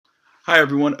Hi,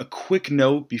 everyone. A quick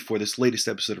note before this latest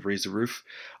episode of Raise the Roof.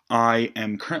 I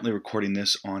am currently recording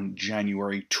this on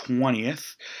January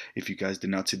 20th. If you guys did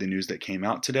not see the news that came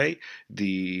out today,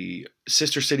 the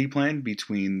sister city plan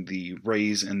between the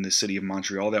Rays and the city of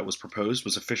Montreal that was proposed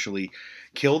was officially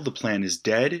killed. The plan is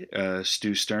dead.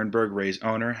 Stu Sternberg, Rays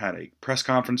owner, had a press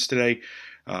conference today,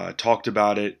 talked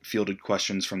about it, fielded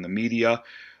questions from the media.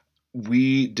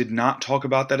 We did not talk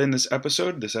about that in this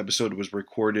episode. This episode was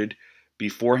recorded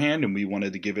beforehand, and we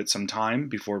wanted to give it some time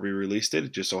before we released it.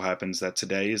 It just so happens that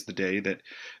today is the day that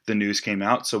the news came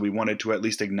out, so we wanted to at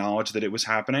least acknowledge that it was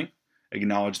happening,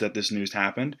 acknowledge that this news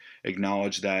happened,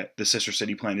 acknowledge that the Sister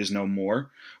City plan is no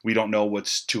more. We don't know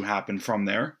what's to happen from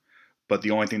there, but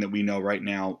the only thing that we know right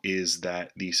now is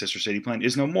that the Sister City plan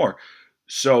is no more.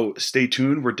 So stay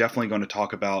tuned. We're definitely going to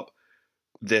talk about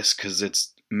this because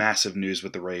it's massive news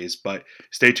with the Rays, but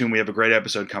stay tuned. We have a great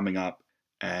episode coming up,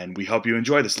 and we hope you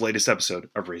enjoy this latest episode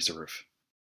of Raise the Roof.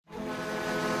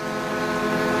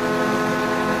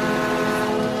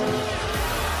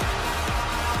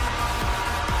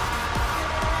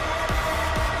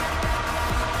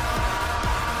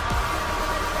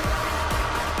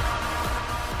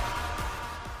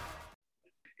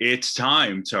 It's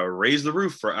time to raise the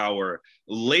roof for our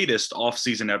latest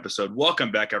off-season episode.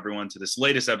 Welcome back, everyone, to this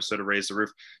latest episode of Raise the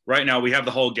Roof. Right now, we have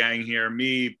the whole gang here.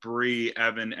 Me, Bree,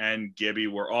 Evan, and Gibby.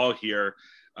 We're all here.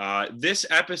 This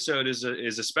episode is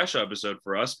a special episode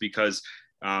for us because,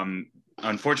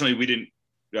 unfortunately,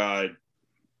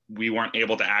 we weren't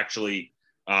able to actually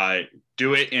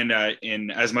do it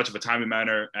in as much of a timely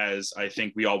manner as I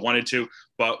think we all wanted to.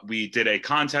 But we did a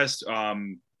contest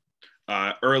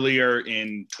earlier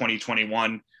in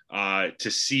 2021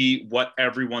 to see what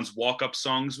everyone's walk-up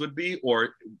songs would be,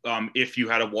 or if you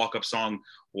had a walk-up song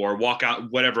or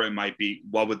walk-out, whatever it might be,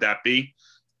 what would that be?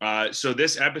 So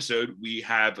this episode, we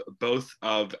have both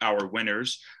of our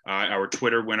winners, our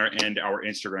Twitter winner and our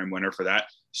Instagram winner for that.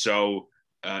 So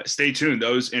stay tuned.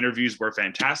 Those interviews were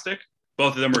fantastic.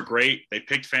 Both of them were great. They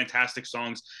picked fantastic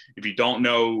songs. If you don't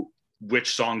know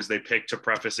which songs they picked to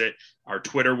preface it, our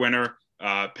Twitter winner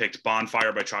picked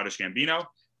Bonfire by Childish Gambino,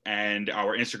 and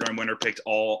our Instagram winner picked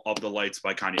All of the Lights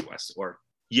by Kanye West, or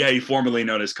formerly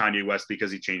known as Kanye West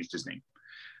because he changed his name.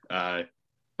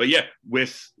 But yeah,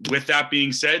 with that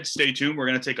being said, stay tuned. We're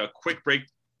going to take a quick break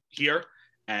here,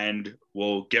 and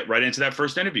we'll get right into that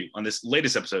first interview on this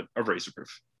latest episode of Raise the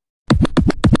Roof.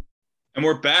 And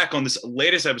we're back on this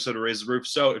latest episode of Raise the Roof.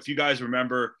 So if you guys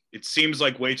remember, it seems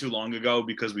like way too long ago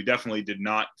because we definitely did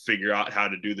not figure out how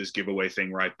to do this giveaway thing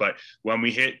right. But when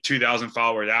we hit 2,000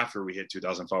 followers, after we hit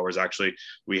 2,000 followers, actually,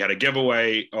 we had a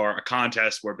giveaway or a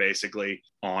contest where basically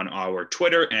on our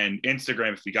Twitter and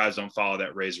Instagram, if you guys don't follow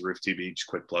that, Raise the Roof TV, just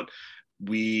quick plug,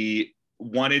 we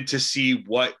wanted to see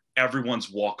what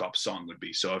everyone's walk-up song would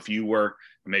be. So if you were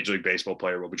a Major League Baseball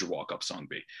player, what would your walk-up song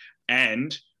be?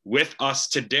 And with us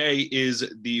today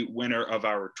is the winner of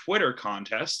our Twitter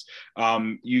contest.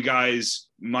 You guys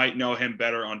might know him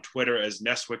better on Twitter as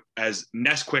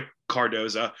Nesquik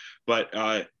Cardoza,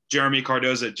 but Jeremy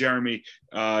Cardoza. Jeremy,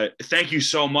 thank you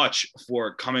so much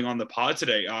for coming on the pod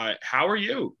today. How are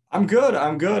you? I'm good.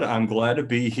 I'm glad to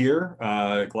be here.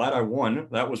 Glad I won.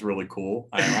 That was really cool.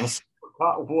 I honestly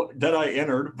forgot that I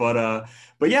entered, but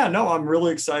yeah, no, I'm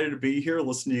really excited to be here.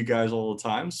 Listen to you guys all the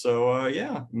time. So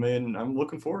yeah, I mean, I'm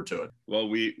looking forward to it. Well,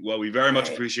 we very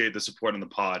much appreciate the support on the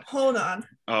pod. Hold on.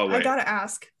 Oh, wait. I gotta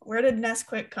ask, where did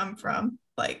Nesquik come from?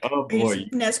 Like, oh boy, are you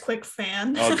boy, a Nesquik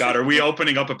fan? Oh God, are we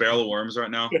opening up a barrel of worms right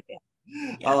now?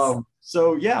 Yes.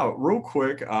 So yeah, real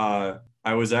quick, I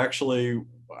was actually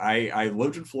I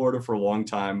lived in Florida for a long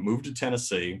time, moved to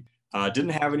Tennessee. Didn't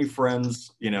have any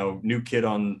friends, new kid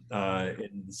in the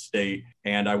state.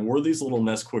 And I wore these little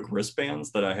Nesquik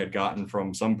wristbands that I had gotten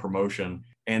from some promotion.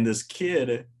 And this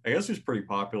kid, I guess he was pretty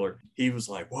popular. He was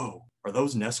like, "Whoa, are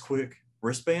those Nesquik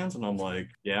wristbands?" And I'm like,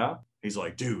 "Yeah." He's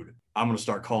like, "Dude, I'm going to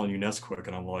start calling you Nesquik."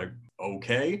 And I'm like,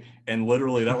 "Okay." And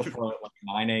literally that was probably like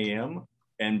 9 a.m.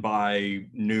 And by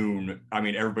noon, I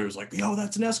mean, everybody was like, "Yo,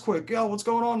 that's Nesquik. Yo, what's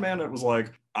going on, man?" And it was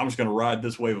like, I'm just going to ride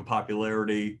this wave of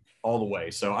popularity all the way.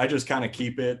 So I just kind of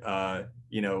keep it,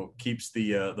 keeps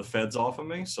the feds off of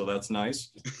me. So that's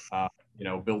nice.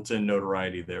 Built-in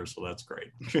notoriety there. So that's great.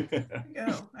 There you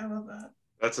go. I love that.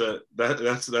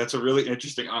 That's a really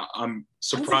interesting. I'm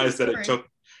surprised that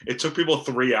it took people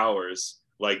 3 hours.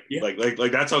 Like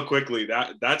that's how quickly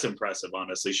that's impressive,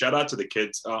 honestly. Shout out to the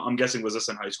kids. I'm guessing, was this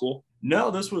in high school?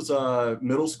 No, this was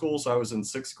middle school. So I was in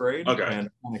 6th grade. Okay. And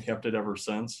kind of kept it ever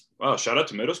since. Wow, shout out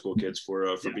to middle school kids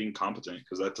for being competent,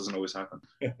 because that doesn't always happen.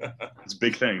 It's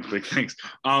big things.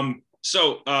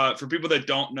 So for people that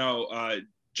don't know,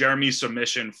 Jeremy's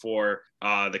submission for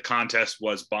the contest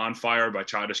was Bonfire by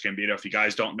Childish Gambino. If you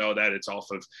guys don't know that, it's off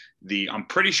of I'm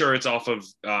pretty sure it's off of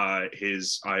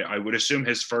I would assume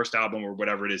his first album or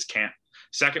whatever it is, Camp.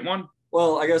 Second one?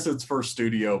 Well, I guess it's first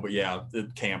studio, but yeah,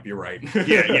 Camp, you're right.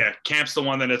 yeah. Camp's the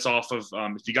one that it's off of.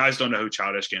 If you guys don't know who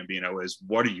Childish Gambino is,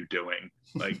 what are you doing?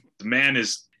 Like, the man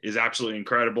is absolutely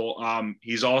incredible.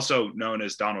 He's also known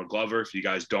as Donald Glover, if you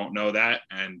guys don't know that,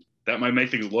 and that might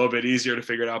make things a little bit easier to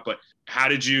figure it out. But how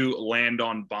did you land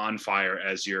on Bonfire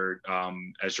as your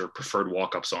preferred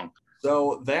walk-up song?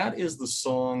 So that is the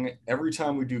song, every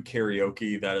time we do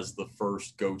karaoke, that is the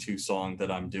first go-to song that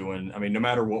I'm doing. I mean, no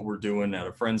matter what we're doing at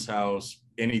a friend's house,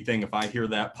 anything, if I hear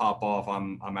that pop off,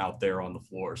 I'm out there on the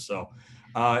floor. So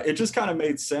it just kind of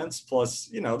made sense. Plus,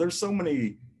 you know, there's so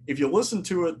many, if you listen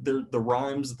to it, the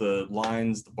rhymes, the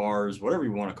lines, the bars, whatever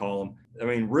you want to call them, I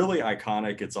mean, really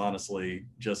iconic. It's honestly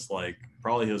just like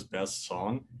probably his best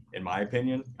song, in my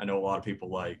opinion. I know a lot of people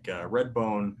like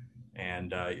Redbone,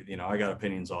 and, you know, I got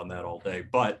opinions on that all day,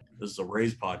 but this is a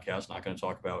Rays podcast, not going to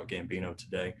talk about Gambino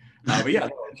today. But yeah,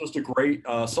 it's just a great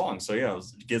song. So yeah,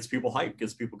 it gets people hyped,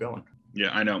 gets people going. Yeah,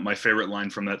 I know. My favorite line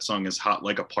from that song is "hot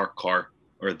like a parked car,"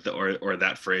 or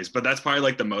that phrase. But that's probably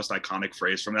like the most iconic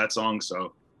phrase from that song.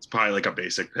 So it's probably like a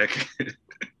basic pick. You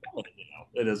know,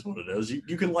 it is what it is.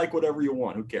 You can like whatever you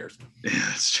want. Who cares? Yeah,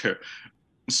 that's true.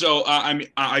 So I mean,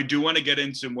 I do want to get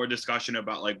into more discussion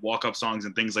about like walk-up songs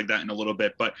and things like that in a little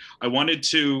bit, but I wanted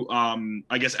to,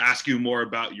 I guess, ask you more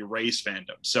about your Rays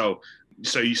fandom. So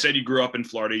you said you grew up in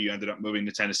Florida, you ended up moving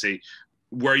to Tennessee.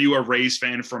 Were you a Rays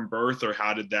fan from birth, or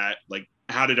how did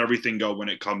everything go when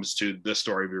it comes to the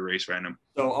story of your Rays fandom?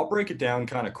 So I'll break it down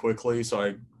kind of quickly. So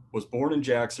I was born in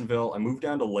Jacksonville. I moved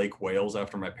down to Lake Wales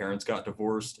after my parents got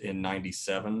divorced in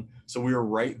 '97. So we were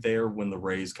right there when the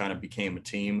Rays kind of became a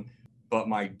team. But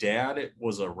my dad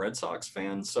was a Red Sox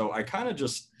fan, so I kind of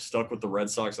just stuck with the Red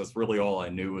Sox. That's really all I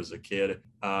knew as a kid.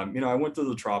 You know, I went to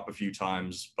the Trop a few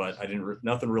times, but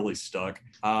nothing really stuck.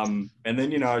 And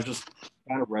then, you know, I was just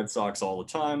kind of Red Sox all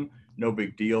the time. No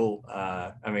big deal.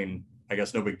 I mean, I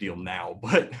guess no big deal now.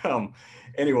 But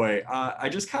anyway, I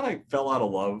just kind of fell out of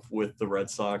love with the Red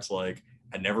Sox. Like,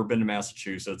 I'd never been to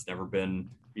Massachusetts, never been,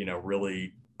 you know,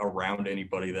 really around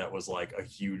anybody that was like a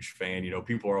huge fan. You know,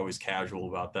 people are always casual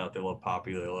about that. They love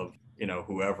Poppy, they love, you know,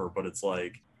 whoever, but it's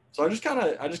like, so I just kind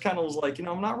of was like, you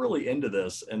know, I'm not really into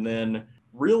this. And then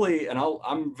really, and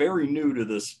I'm very new to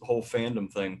this whole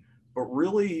fandom thing, but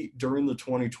really during the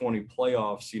 2020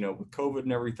 playoffs, you know, with COVID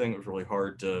and everything, it was really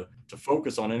hard to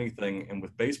focus on anything. And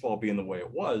with baseball being the way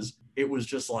it was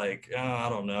just like, I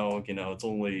don't know, you know, it's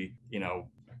only, you know,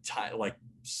 like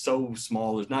so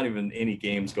small. There's not even any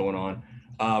games going on.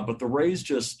 But the Rays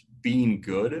just being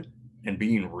good and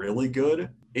being really good,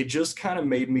 it just kind of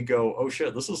made me go, oh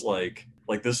shit, this is like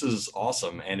this is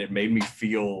awesome. And it made me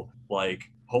feel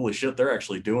like, holy shit, they're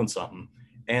actually doing something.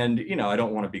 And, you know, I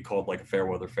don't want to be called like a fair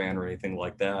weather fan or anything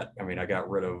like that. I mean, I got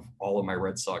rid of all of my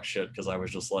Red Sox shit because I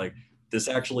was just like, this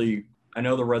actually, I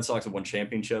know the Red Sox have won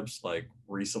championships like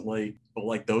recently, but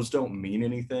like those don't mean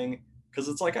anything. Because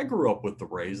it's like I grew up with the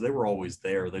Rays. They were always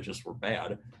there. They just were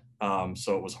bad.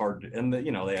 So it was hard to, and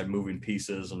you know, they had moving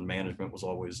pieces and management was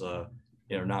always,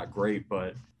 you know, not great.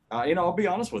 But, you know, I'll be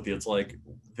honest with you. It's like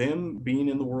them being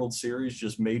in the World Series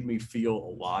just made me feel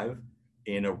alive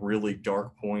in a really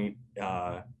dark point,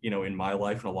 you know, in my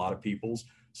life and a lot of people's.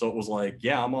 So it was like,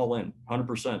 yeah, I'm all in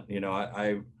 100%. You know,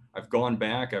 I've gone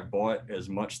back. I've bought as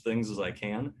much things as I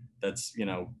can. That's, you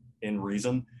know, in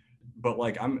reason. But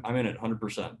like I'm in it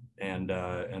 100%,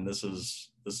 and this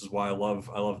is why I love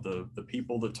the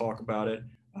people that talk about it.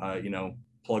 You know,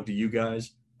 plug to you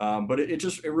guys. But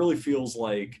it really feels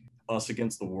like us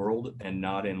against the world, and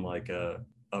not in like a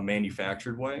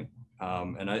manufactured way.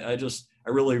 And I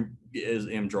really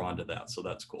am drawn to that, so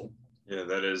that's cool. Yeah,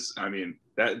 that is. I mean,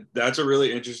 that's a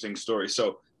really interesting story.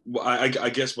 So I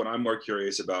guess what I'm more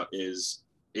curious about is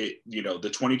it. You know,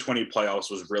 the 2020 playoffs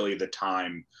was really the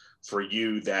time for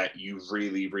you that you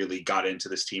really, really got into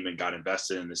this team and got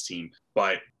invested in this team.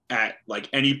 But at like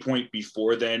any point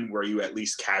before then, were you at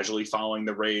least casually following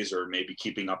the Rays, or maybe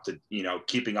keeping up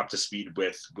to speed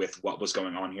with what was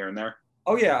going on here and there?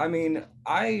 Oh yeah. I mean,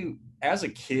 as a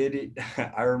kid,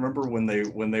 I remember when they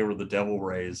were the Devil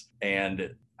Rays,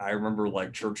 and I remember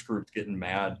like church groups getting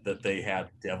mad that they had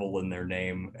devil in their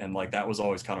name. And like, that was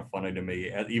always kind of funny to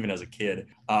me, even as a kid.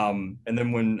 And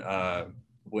then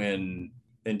when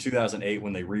in 2008,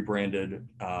 when they rebranded,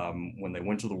 when they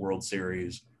went to the World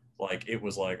Series, like it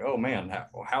was like, oh man,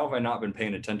 how have I not been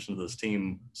paying attention to this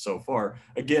team so far?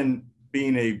 Again,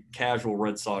 being a casual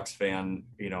Red Sox fan,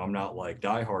 you know, I'm not like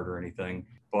diehard or anything,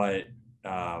 but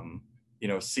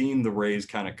seeing the Rays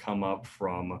kind of come up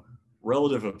from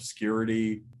relative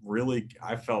obscurity, really,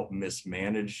 I felt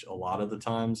mismanaged a lot of the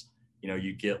times.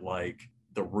 You get like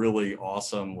the really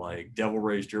awesome like Devil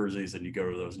Rays jerseys, and you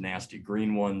go to those nasty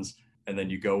green ones, and then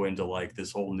you go into like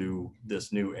this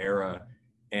new era,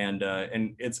 and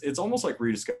it's almost like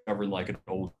rediscovering like an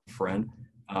old friend,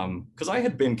 because I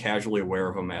had been casually aware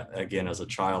of him again as a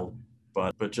child,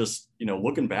 but just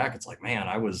looking back, it's like, man,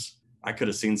 I could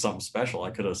have seen something special.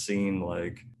 I could have seen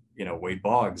like Wade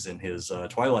Boggs in his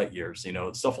Twilight years,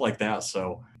 stuff like that.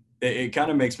 So it kind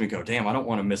of makes me go, damn, I don't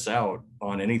want to miss out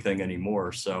on anything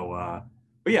anymore. So,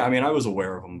 but yeah, I mean, I was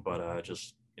aware of him, but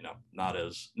just not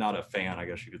a fan, I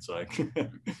guess you could say.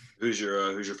 Who's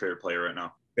your favorite player right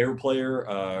now? Favorite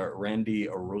player, Randy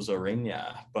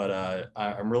Arozarena, but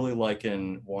I'm really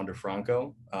liking Wander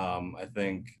Franco. I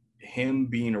think him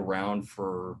being around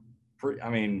for,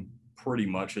 pretty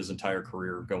much his entire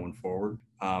career going forward,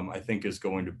 I think is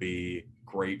going to be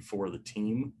great for the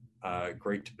team.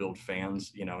 Great to build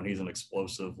fans, and he's an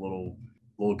explosive little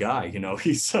guy.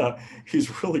 He's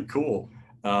really cool.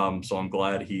 So I'm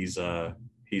glad he's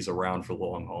around for the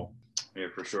long haul. Yeah,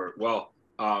 for sure. Well,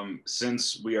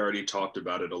 since we already talked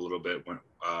about it a little bit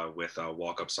with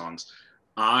walk-up songs,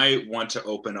 I want to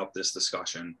open up this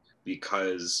discussion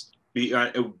because we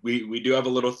do have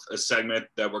a segment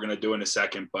that we're going to do in a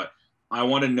second, but I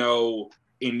want to know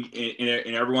in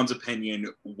everyone's opinion,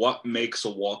 what makes a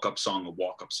walk-up song a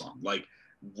walk-up song? Like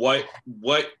what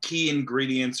key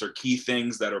ingredients or key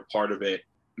things that are part of it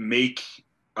make,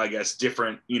 I guess,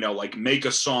 different, like make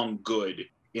a song good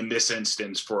in this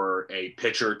instance for a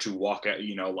pitcher to walk out,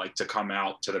 like to come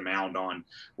out to the mound on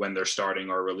when they're starting,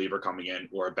 or a reliever coming in,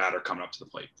 or a batter coming up to the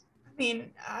plate. I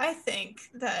mean, I think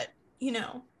that,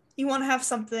 you want to have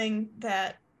something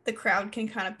that the crowd can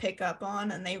kind of pick up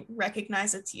on and they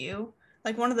recognize it's you.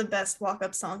 Like one of the best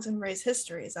walk-up songs in Rays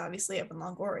history is obviously Evan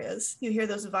Longoria's. You hear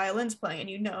those violins playing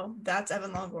and that's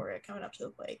Evan Longoria coming up to the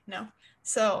plate.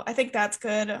 So I think that's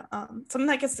good. Something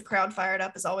that gets the crowd fired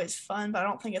up is always fun, but I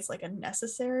don't think it's like a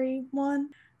necessary one.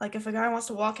 Like if a guy wants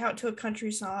to walk out to a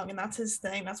country song and that's his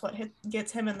thing, that's what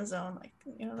gets him in the zone, like,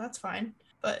 that's fine.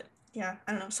 But yeah,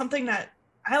 I don't know, something that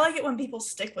I like it when people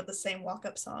stick with the same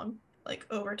walk-up song like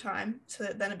over time, so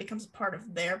that then it becomes a part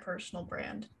of their personal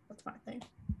brand. That's my thing.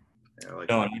 Yeah,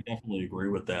 no, and I definitely agree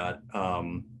with that.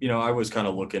 I was kind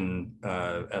of looking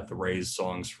at the Rays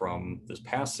songs from this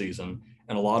past season,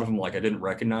 and a lot of them like I didn't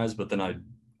recognize, but then I'd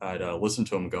listen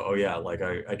to them and go, oh yeah, like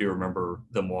I do remember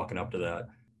them walking up to that.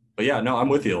 But yeah, no, I'm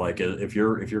with you. Like if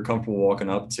you're comfortable walking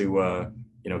up to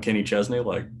Kenny Chesney,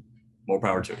 like more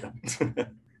power to you.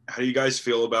 How do you guys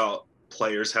feel about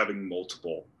players having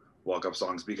multiple walk-up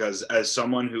songs? Because as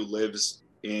someone who lives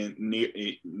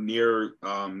near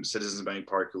Citizens Bank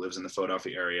Park, who lives in the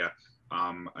Philadelphia area,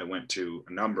 I went to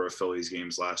a number of Phillies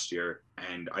games last year,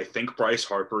 and I think Bryce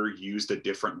Harper used a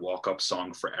different walk-up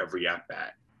song for every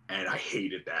at-bat, and I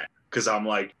hated that because I'm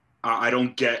like, I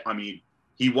don't get. I mean,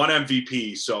 he won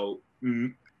MVP, so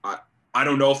I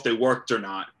don't know if they worked or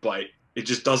not, but it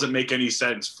just doesn't make any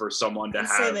sense for someone to have.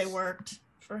 Say they worked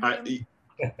for him.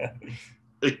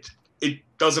 It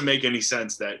doesn't make any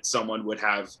sense that someone would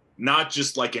have not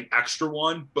just like an extra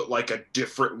one, but like a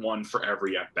different one for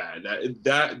every at bat.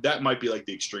 That might be like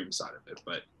the extreme side of it.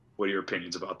 But what are your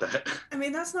opinions about that? I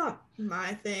mean, that's not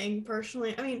my thing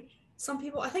personally. I mean, some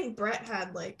people, I think Brett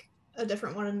had like a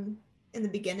different one in the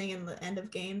beginning and the end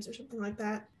of games or something like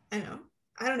that. I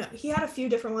don't know. He had a few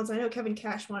different ones. I know Kevin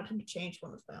Cash wanted him to change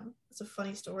one of them. It's a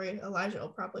funny story. Elijah will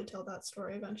probably tell that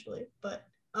story eventually. But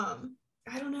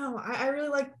I don't know. I really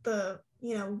like the,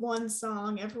 one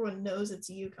song, everyone knows it's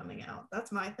you coming out.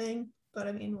 That's my thing. But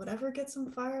I mean, whatever gets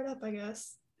them fired up, I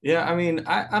guess. Yeah, I mean,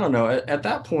 I don't know. At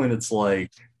that point, it's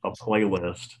like a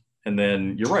playlist. And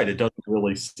then you're right, it doesn't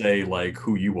really say like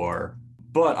who you are.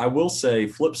 But I will say,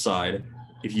 flip side,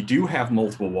 if you do have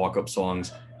multiple walk-up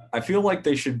songs, I feel like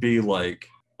they should be like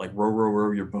row, row,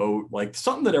 row your boat, like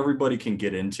something that everybody can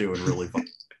get into and really fun.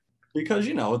 Because,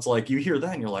 it's like you hear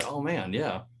that and you're like, oh man,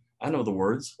 yeah, I know the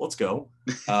words. Let's go.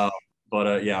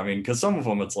 But yeah, I mean, because some of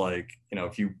them, it's like,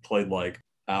 if you played like,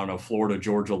 I don't know, Florida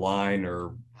Georgia Line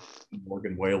or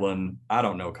Morgan Wallen, I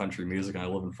don't know country music, and I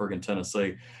live in friggin'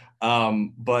 Tennessee.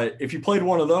 But if you played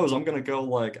one of those, I'm gonna go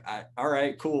like, all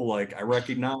right, cool. Like I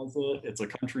recognize it. It's a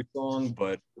country song,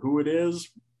 but who it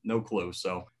is, no clue.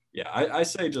 So yeah, I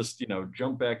say just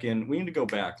jump back in. We need to go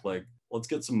back. Like let's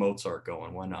get some Mozart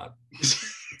going. Why not?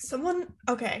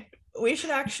 Okay, we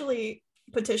should actually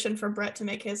petition for Brett to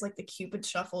make his like the Cupid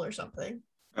Shuffle or something.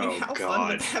 I mean, Oh how fun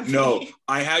would God. that be? No,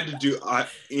 I had to do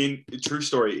in true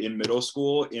story in middle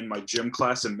school, in my gym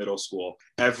class in middle school,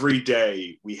 every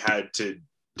day we had to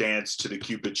dance to the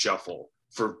Cupid Shuffle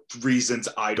for reasons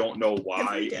I don't know why.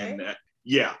 Every day? And that,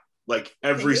 yeah, like They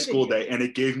every hated school you. day, and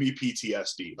it gave me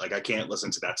PTSD. Like I can't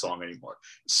listen to that song anymore.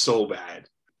 So bad.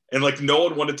 And like no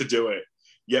one wanted to do it,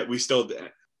 yet we still did.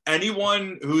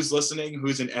 Anyone who's listening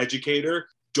who's an educator,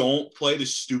 don't play the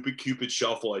stupid Cupid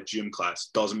Shuffle at gym class.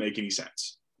 Doesn't make any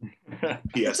sense.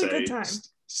 It's a good PSA, time.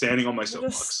 standing on my You're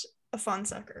soapbox. just a fun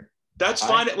sucker. That's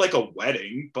fine at like a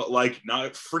wedding, but like not a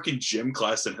freaking gym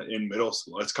class in middle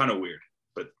school. It's kind of weird,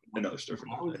 but another story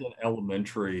from I was another in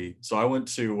elementary, so I went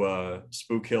to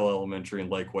Spook Hill Elementary in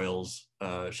Lake Wales.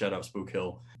 Shout out Spook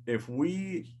Hill. If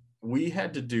we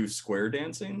had to do square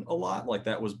dancing a lot, like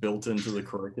that was built into the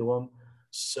curriculum.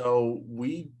 So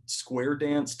we square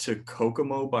danced to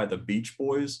Kokomo by the Beach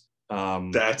Boys.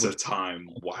 That's a time.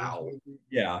 Wow.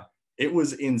 Yeah, it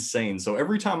was insane. So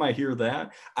every time I hear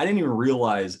that, I didn't even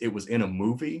realize it was in a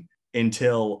movie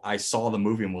until I saw the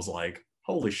movie and was like,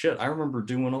 holy shit, I remember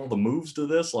doing all the moves to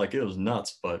this. Like it was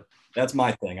nuts, but that's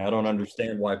my thing. I don't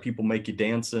understand why people make you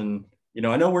dance and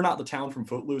I know we're not the town from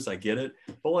Footloose, I get it,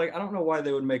 but like I don't know why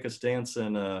they would make us dance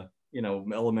in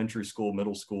elementary school,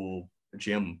 middle school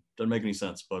gym. Doesn't make any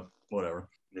sense, but whatever.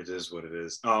 It is what it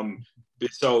is.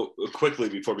 So quickly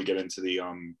before we get into the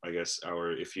I guess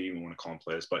our, if you even want to call them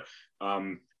plays, but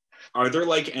are there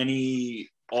like any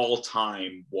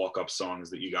all-time walk-up songs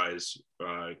that you guys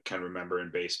can remember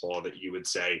in baseball that you would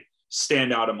say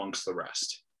stand out amongst the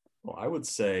rest? Well, I would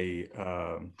say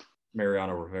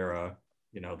Mariano Rivera,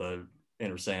 the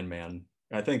Enter Sandman.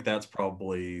 I think that's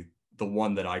probably the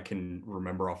one that I can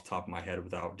remember off the top of my head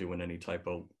without doing any type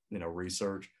of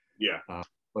research. Yeah.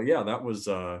 But yeah, that was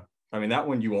that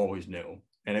one you always knew,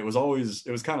 and it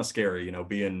was kind of scary,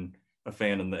 being a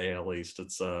fan in the AL East.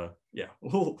 It's a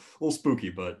little spooky,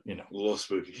 but a little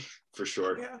spooky for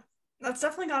sure. Yeah, that's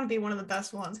definitely got to be one of the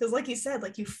best ones because, like you said,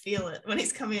 like you feel it when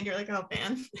he's coming in. You're like, oh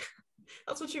man,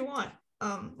 that's what you want.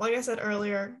 Like I said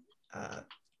earlier,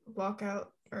 Walkout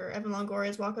or Evan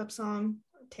Longoria's walk-up song,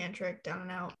 Tantric, Down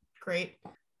and Out, great.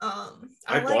 I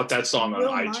bought that song on Will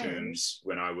iTunes Myers.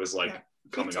 when I was like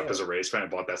coming up as a Rays fan. I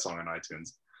bought that song on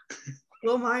iTunes.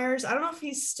 Will Myers, I don't know if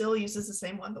he still uses the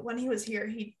same one, but when he was here,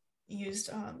 he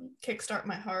used Kickstart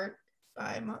My Heart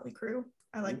by Motley Crue.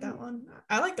 I like that one.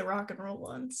 I like the rock and roll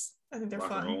ones. I think they're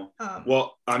fun.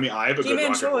 Well, I mean, I have a good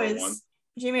rock and roll one.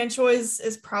 G-Man Choice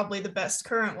is probably the best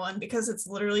current one because it's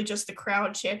literally just the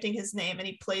crowd chanting his name and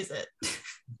he plays it.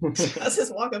 That's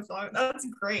his walk-up song. That's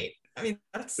great. I mean,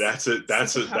 that's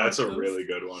a really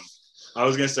good one. I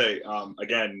was gonna say,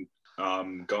 again,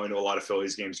 going to a lot of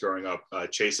Phillies games growing up,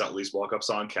 Chase Utley's walk-up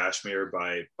song "Kashmir"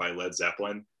 by Led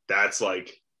Zeppelin. That's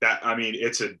like that. I mean,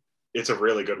 it's a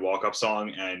really good walk-up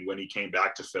song. And when he came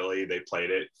back to Philly, they played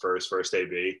it for his first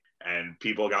AB, and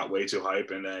people got way too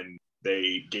hype. And then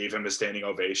they gave him a standing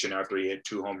ovation after he hit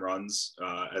 2 home runs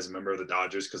as a member of the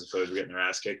Dodgers because the Phillies were getting their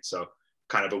ass kicked. So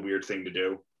kind of a weird thing to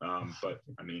do. But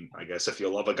I mean, I guess if you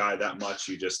love a guy that much,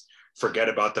 you just forget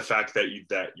about the fact that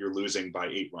you're losing by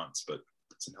 8 runs. But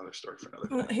it's another story for another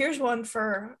day. Well, here's one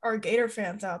for our Gator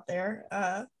fans out there.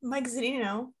 Mike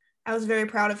Zunino, I was very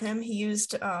proud of him. He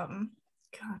used God,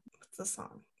 what's the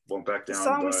song? Won't Back Down. The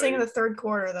song we sang in the third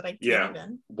quarter that I can't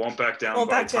even. Won't Back Down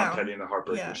by Tom Petty and the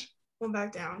Heartbreakers. Yeah. Won't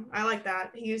Back Down. I like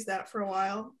that. He used that for a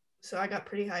while, so I got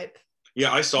pretty hype.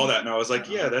 Yeah, I saw that and I was like,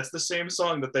 yeah, that's the same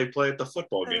song that they play at the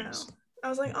football games. I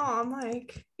was like, oh,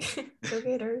 Mike, go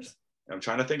Gators. I'm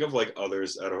trying to think of like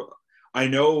others. I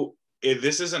know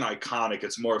this isn't iconic.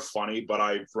 It's more funny, but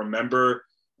I remember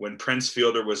when Prince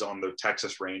Fielder was on the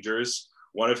Texas Rangers,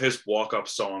 one of his walk-up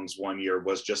songs one year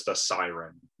was just a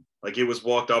siren. Like he was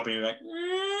walked up and he was like,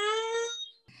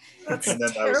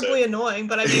 that's terribly annoying,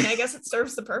 but I mean, I guess it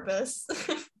serves the purpose.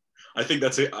 I think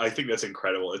that's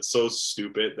incredible. It's so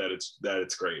stupid that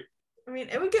it's great. I mean,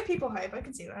 it would get people hype. I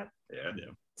can see that. Yeah.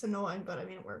 It's annoying, but I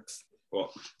mean, it works.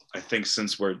 Well, I think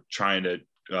since we're trying to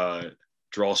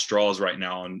draw straws right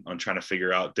now on trying to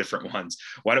figure out different ones,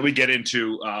 why don't we get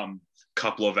into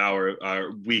couple of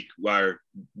our week where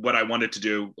what I wanted to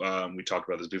do, we talked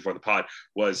about this before the pod,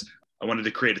 was I wanted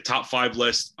to create a top 5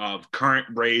 list of current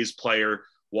Rays player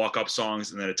walk-up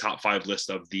songs and then a top 5 list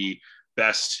of the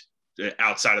best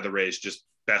outside of the Rays, just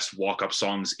best walk-up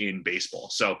songs in baseball.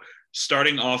 So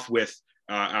starting off with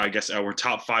I guess our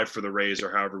top 5 for the Rays,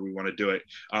 or however we want to do it.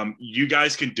 You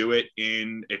guys can do it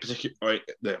in a particular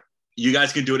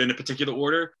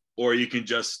order, or you can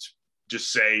just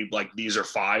say like these are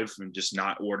 5 and just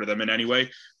not order them in any way.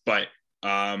 But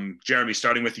Jeremy,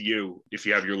 starting with you, if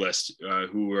you have your list,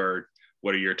 who are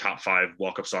what are your top 5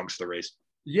 walk-up songs for the Rays?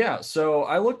 Yeah, so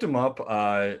I looked them up.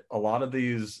 A lot of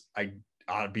these,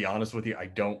 I'll be honest with you, I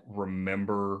don't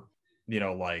remember,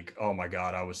 like, oh my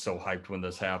God, I was so hyped when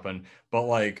this happened. But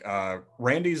like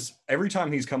Randy's, every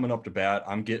time he's coming up to bat,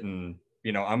 I'm getting,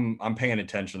 I'm paying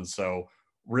attention. So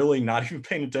really not even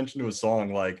paying attention to a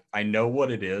song. Like I know what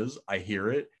it is, I hear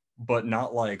it, but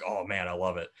not like, oh man, I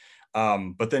love it.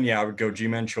 But then I would go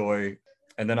G-Man Choi.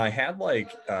 And then I had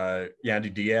like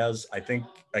Yandy Diaz. I think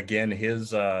again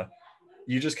his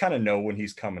you just kind of know when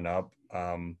he's coming up.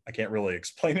 I can't really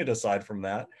explain it aside from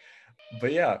that.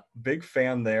 But yeah, big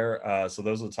fan there. So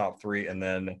those are the top 3. And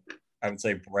then I would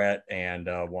say Brett and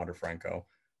Wander Franco.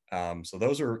 So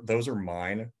those are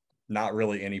mine. Not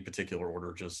really any particular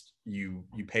order, just you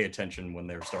pay attention when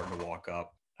they're starting to walk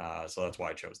up. So that's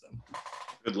why I chose them.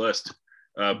 Good list.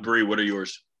 Bree, what are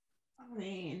yours? I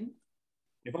mean,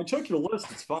 if I took your list,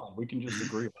 it's fine. We can just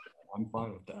agree on it. I'm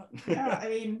fine with that. Yeah, I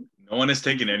mean, no one has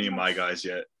taken any of my guys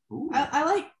yet. I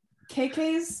like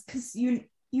KK's because you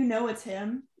know it's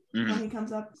him Mhm. when he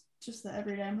comes up. Just the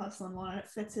everyday I'm hustling one, and it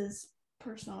fits his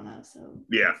persona. So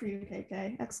Yeah, good for you,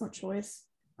 KK. Excellent choice.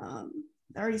 I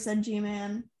already said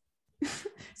G-Man.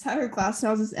 Tyler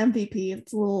Glasnow is MVP.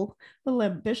 It's a little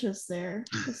ambitious there,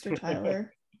 Mr.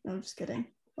 Tyler. No, I'm just kidding.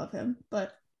 Love him,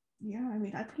 but yeah, I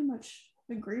mean, I pretty much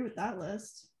agree with that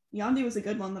list. Yandi was a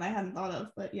good one that I hadn't thought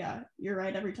of, but yeah, you're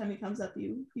right. Every time he comes up,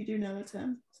 you do know it's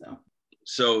him.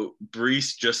 So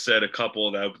Brees just said a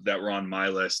couple that were on my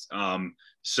list.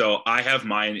 So I have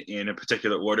mine in a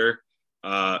particular order.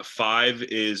 5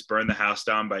 is Burn the House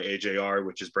Down by AJR,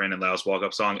 which is Brandon Lau's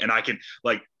walk-up song. And I can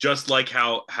just like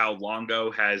how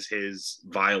Longo has his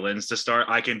violins to start,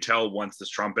 I can tell once the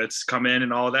trumpets come in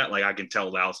and all of that, like I can tell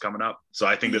Lau's coming up. So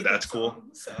I think that's cool.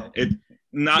 So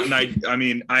I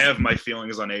mean, I have my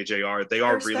feelings on AJR. They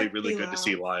are really, really good to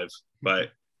see live. But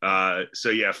so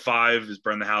yeah, 5 is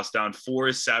Burn the House Down. 4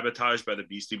 is Sabotage by the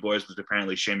Beastie Boys, which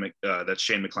apparently that's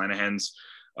Shane McClanahan's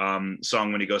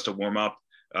song when he goes to warm up.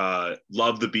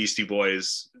 Love the Beastie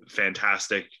Boys,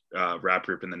 fantastic rap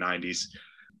group in the 90s.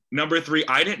 Number 3,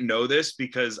 I didn't know this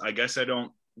because I guess I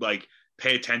don't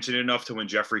pay attention enough to when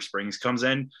Jeffrey Springs comes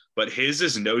in, but his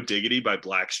is No Diggity by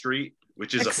Blackstreet,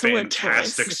 which is excellent a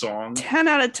fantastic choice. song. 10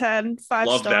 out of 10, 5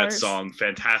 Love stars. that song,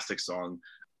 fantastic song.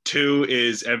 2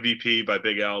 is MVP by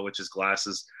Big L, which is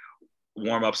Glasses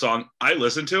warm-up song. I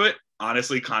listened to it,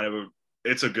 honestly,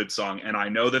 it's a good song, and I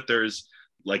know that there's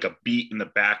like a beat in the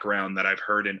background that I've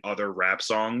heard in other rap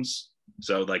songs,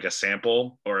 so like a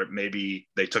sample, or maybe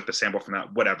they took the sample from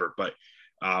that, whatever, but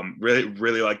really,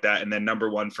 really like that. And then number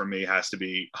 1 for me has to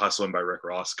be Hustlin' by Rick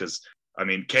Ross, because I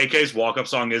mean, KK's walk-up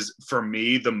song is, for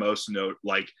me, the most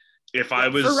if I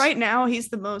was... For right now, he's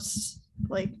the most,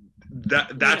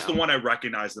 that's the one I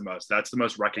recognize the most. That's the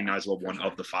most recognizable one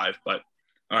of the 5. But,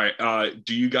 all right,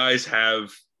 do you guys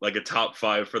have, a top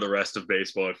 5 for the rest of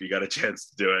baseball if you got a chance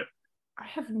to do it? I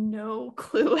have no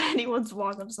clue anyone's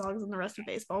walk-up songs in the rest of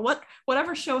baseball.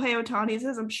 Whatever Shohei Ohtani's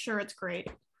is, I'm sure it's great.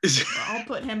 I'll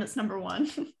put him as number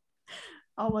 1.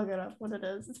 I'll look it up what it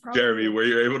is. It's probably Jeremy, were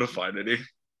you able to find any?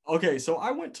 Okay, so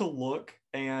I went to look,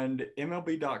 and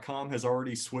MLB.com has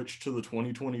already switched to the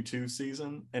 2022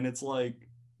 season, and it's like,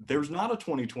 there's not a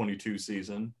 2022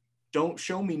 season. Don't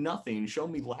show me nothing. Show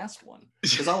me last one.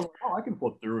 Because I was like, I can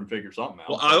flip through and figure something out.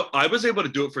 Well, I was able to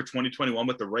do it for 2021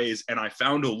 with the Rays, and I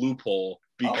found a loophole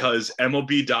because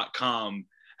MLB.com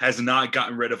has not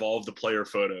gotten rid of all of the player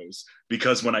photos,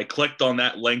 because when I clicked on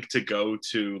that link to go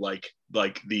to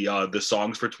the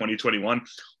songs for 2021,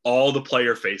 all the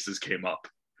player faces came up.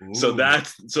 Ooh. So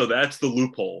that's the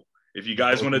loophole. If you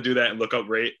guys want to do that and look up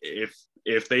Ray,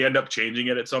 if they end up changing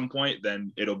it at some point,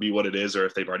 then it'll be what it is, or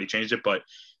if they've already changed it. But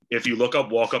if you look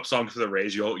up walk-up songs for the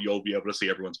Rays, you'll be able to see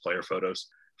everyone's player photos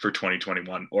for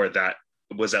 2021, or that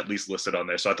was at least listed on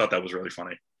there. So I thought that was really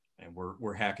funny. And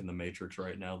we're hacking the matrix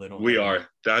right now. We are.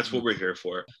 That's what we're here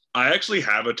for. I actually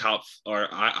have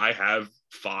I have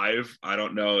 5. I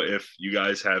don't know if you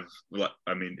guys have.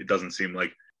 I mean, it doesn't seem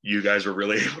like you guys were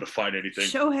really able to find anything.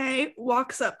 Shohei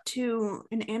walks up to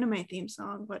an anime theme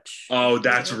song, which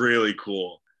that's really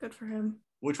cool. Good for him.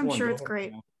 Which I'm one? sure it's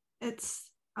great. It's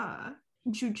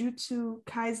Jujutsu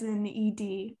Kaisen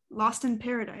ED Lost in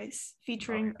Paradise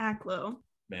featuring Aklo.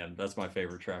 Man, that's my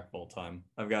favorite track of all time.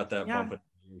 I've got that bumping.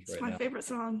 It's my favorite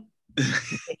song.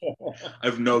 I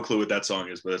have no clue what that song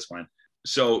is, but that's fine.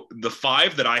 So the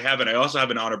 5 that I have, and I also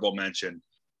have an honorable mention,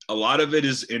 a lot of it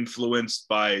is influenced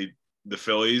by the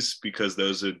Phillies, because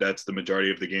that's the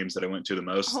majority of the games that I went to the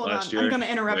most last year. I'm going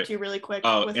to interrupt you really quick.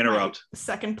 With interrupt. My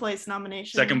second place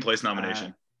nomination. Second place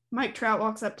nomination. Mike Trout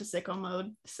walks up to Sicko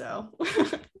Mode. So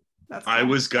I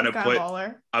was gonna kind put of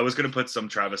baller. I was gonna put some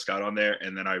Travis Scott on there,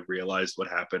 and then I realized what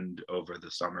happened over the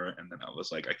summer, and then I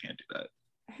was like, I can't do that.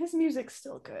 His music's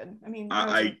still good. I mean,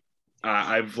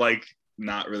 I've like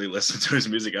not really listened to his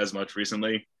music as much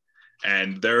recently,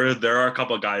 and there are a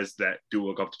couple of guys that do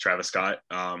look up to Travis Scott.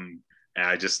 And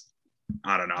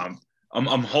I don't know.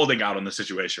 I'm holding out on the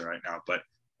situation right now, but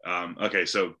okay.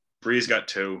 So Breeze got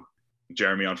 2.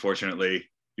 Jeremy, unfortunately,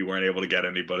 you weren't able to get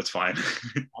any, but it's fine.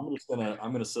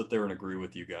 I'm gonna sit there and agree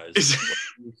with you guys.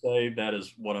 What you say, that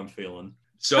is what I'm feeling.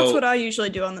 So that's what I usually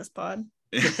do on this pod.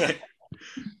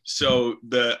 So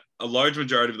a large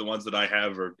majority of the ones that I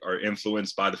have are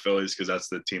influenced by the Phillies because that's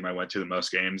the team I went to the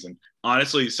most games. And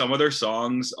honestly, some of their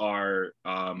songs are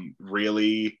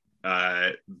really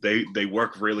they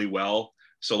work really well.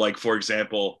 So like, for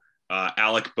example,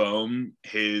 Alec Bohm,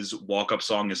 his walk-up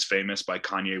song is famous by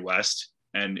Kanye West.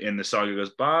 And in the song, it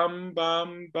goes, bum,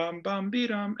 bum, bum, bum,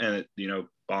 beat-em. And,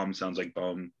 bomb sounds like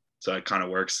boom. So it kind of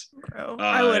works. Bro,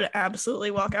 I would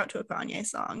absolutely walk out to a Kanye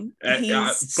song. He's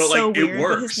but so like, weird, it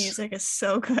works. but his music is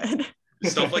so good.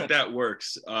 Stuff like that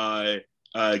works.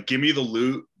 Gimme the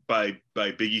Loot by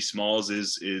Biggie Smalls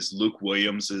is Luke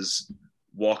Williams's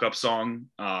walk-up song.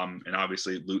 And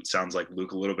obviously Loot sounds like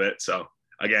Luke a little bit. So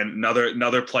again,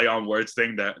 another play on words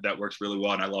thing that works really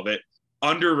well, and I love it.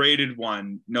 Underrated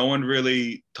one. No one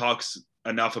really talks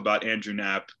enough about Andrew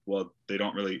Knapp. Well, they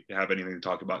don't really have anything to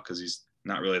talk about because he's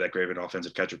not really that great of an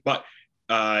offensive catcher. But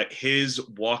his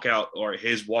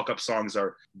walk-up songs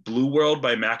are Blue World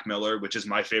by Mac Miller, which is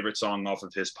my favorite song off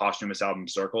of his posthumous album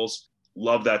Circles.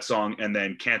 Love that song. And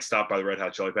then Can't Stop by the Red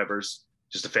Hot Chili Peppers.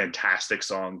 Just a fantastic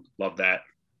song. Love that.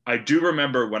 I do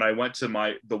remember when I went to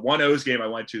the 1-O's game I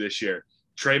went to this year,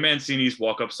 Trey Mancini's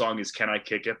walk-up song is Can I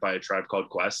Kick It by A Tribe Called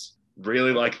Quest.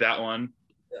 Really like that one.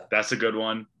 Yeah. That's a good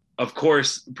one. Of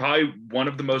course, probably one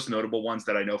of the most notable ones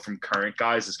that I know from current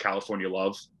guys is California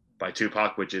Love by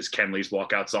Tupac, which is Ken Lee's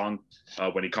walkout song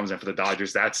when he comes in for the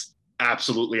Dodgers. That's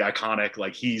absolutely iconic.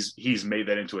 Like he's made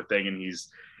that into a thing, and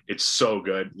it's so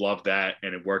good. Love that,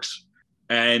 and it works.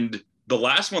 And the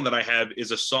last one that I have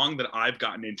is a song that I've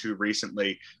gotten into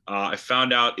recently. I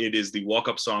found out it is the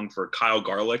walk-up song for Kyle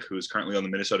Garlick, who is currently on the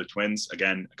Minnesota Twins.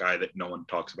 Again, a guy that no one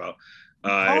talks about.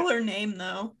 Baller name,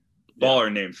 though.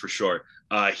 Baller name for sure.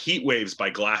 Heat Waves by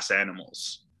Glass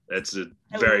Animals. That's a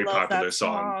very popular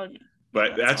song.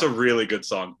 But that's a really good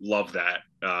song. Love that.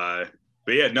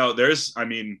 But yeah, no,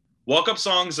 walk-up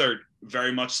songs are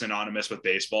very much synonymous with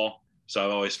baseball. So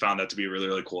I've always found that to be a really,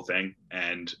 really cool thing.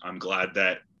 And I'm glad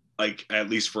that, like, at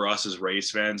least for us as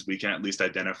Rays fans, we can at least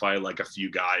identify like a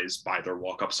few guys by their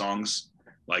walk-up songs,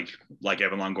 like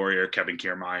Evan Longoria or Kevin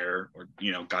Kiermaier, or,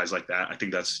 guys like that. I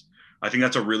think that's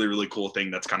a really, really cool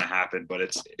thing that's kind of happened, but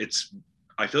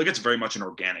I feel like it's very much an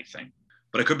organic thing,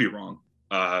 but I could be wrong.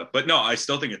 But no, I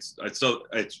still think it's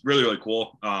really, really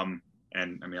cool. And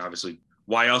I mean, obviously,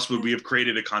 why else would we have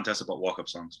created a contest about walk-up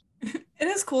songs? It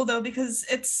is cool though, because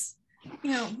it's,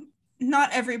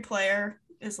 not every player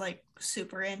is like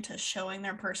super into showing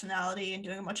their personality and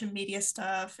doing a bunch of media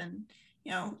stuff and,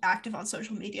 active on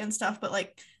social media and stuff. But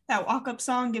like that walk-up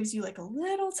song gives you like a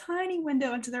little tiny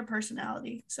window into their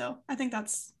personality. So I think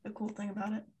that's the cool thing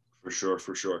about it. For sure.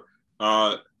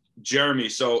 Jeremy,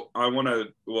 so I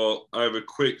have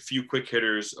a few quick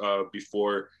hitters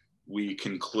before we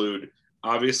conclude.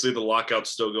 Obviously, the lockout's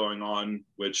still going on,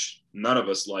 which none of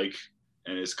us like,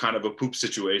 and is kind of a poop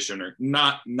situation, or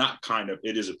not kind of,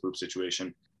 it is a poop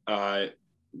situation.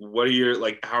 What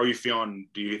are how are you feeling?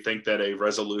 Do you think that a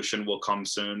resolution will come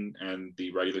soon and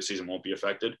the regular season won't be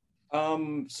affected?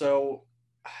 So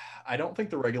I don't think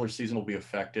the regular season will be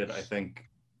affected. I think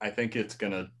it's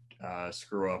going to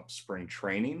screw up spring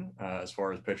training as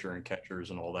far as pitcher and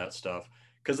catchers and all that stuff.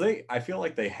 Because I feel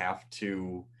like they're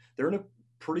in a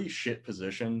pretty shit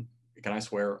position. Can I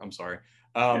swear? I'm sorry.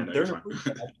 They're in a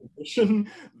pretty bad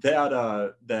position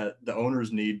that the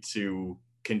owners need to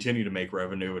continue to make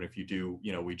revenue. And if you do,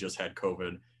 we just had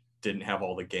COVID, didn't have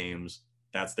all the games.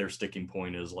 That's their sticking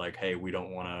point, is like, hey, we don't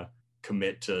want to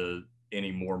commit to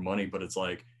any more money, but it's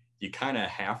like, you kind of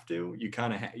have to. You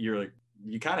kind of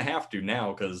have to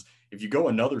now, because if you go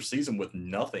another season with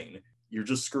nothing, you're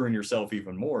just screwing yourself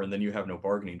even more, and then you have no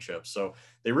bargaining chips. So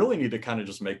they really need to kind of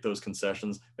just make those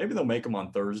concessions. Maybe they'll make them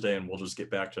on Thursday and we'll just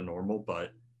get back to normal.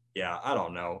 But yeah, I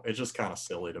don't know. It's just kind of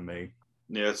silly to me.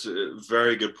 Yeah, it's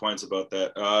very good points about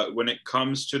that. When it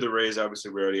comes to the Rays,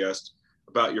 obviously we already asked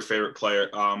about your favorite player.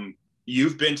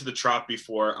 You've been to the Trop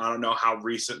before. I don't know how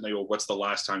recently or what's the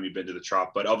last time you've been to the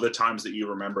Trop, but of the times that you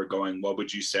remember going, what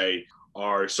would you say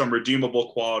are some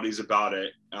redeemable qualities about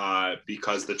it?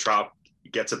 Because the Trop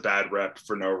gets a bad rep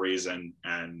for no reason,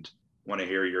 and Want to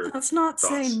hear your Let's not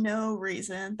thoughts. say no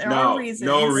reason. There are reasons.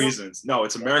 No reasons. No,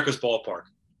 it's America's ballpark.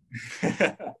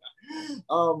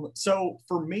 So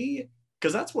for me,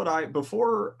 because that's what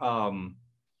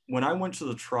when I went to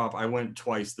the Trop, I went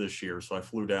twice this year. So I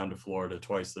flew down to Florida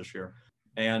twice this year.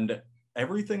 And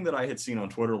everything that I had seen on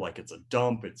Twitter, like it's a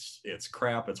dump, it's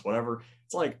crap, it's whatever.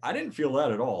 It's like, I didn't feel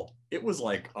that at all. It was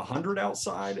like 100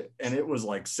 outside and it was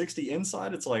like 60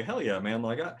 inside. It's like, hell yeah, man.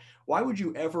 Like, why would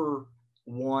you ever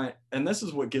want, and this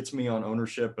is what gets me on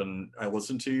ownership, and I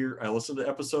listened to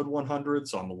episode 100,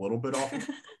 so I'm a little bit off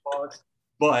the box.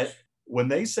 But when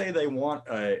they say they want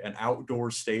an outdoor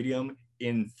stadium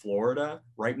in Florida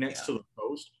right next to the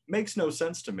coast, makes no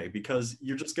sense to me, because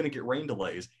you're just going to get rain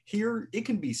delays. Here it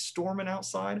can be storming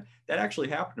outside. That actually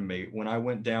happened to me when I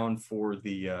went down for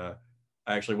the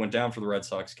Red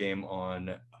Sox game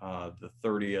on the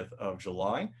 30th of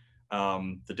July,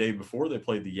 the day before they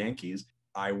played the Yankees.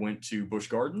 I went to Busch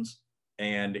Gardens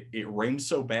and it rained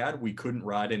so bad we couldn't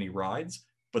ride any rides,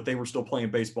 but they were still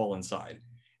playing baseball inside.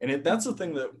 And that's the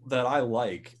thing that I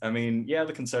like. I mean, yeah,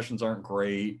 the concessions aren't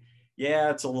great. Yeah,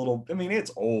 it's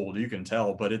it's old, you can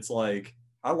tell, but it's like,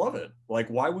 I love it. Like,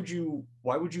 why would you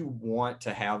want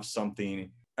to have something?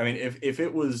 I mean, if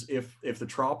the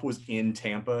Trop was in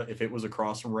Tampa, if it was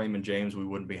across from Raymond James, we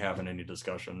wouldn't be having any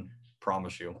discussion.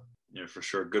 Promise you. Yeah, for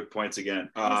sure. Good points again.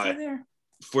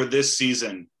 For this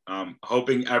season,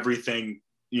 hoping everything,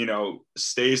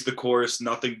 stays the course,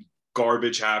 nothing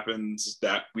garbage happens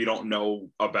that we don't know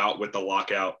about with the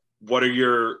lockout. What are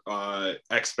your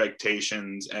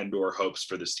expectations and or hopes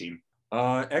for this team?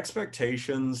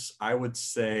 Expectations, I would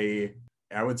say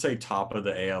top of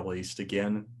the AL East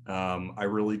again. I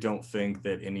really don't think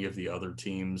that any of the other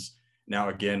teams, now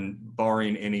again,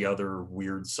 barring any other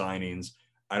weird signings,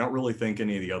 I don't really think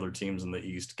any of the other teams in the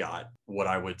East got what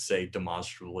I would say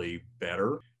demonstrably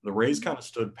better. The Rays kind of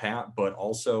stood pat, but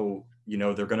also,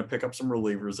 they're going to pick up some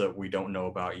relievers that we don't know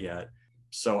about yet.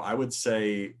 So I would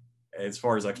say, as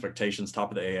far as expectations,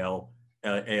 top of the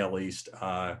AL East,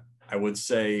 I would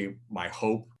say my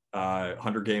hope,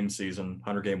 100-game season,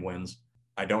 100-game wins.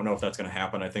 I don't know if that's going to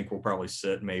happen. I think we'll probably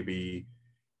sit maybe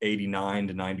 89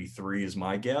 to 93 is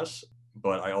my guess.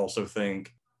 But I also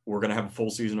think we're going to have a full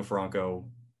season of Franco.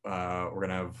 We're going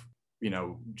to have,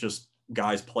 just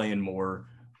guys playing more.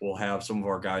 We'll have some of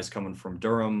our guys coming from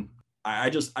Durham.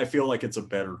 I feel like it's a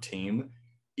better team,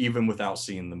 even without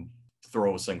seeing them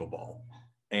throw a single ball.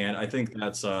 And I think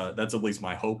that's at least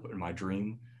my hope and my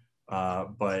dream.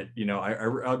 But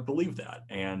I believe that.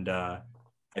 And I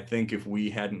think if we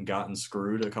hadn't gotten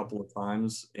screwed a couple of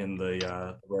times in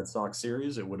the Red Sox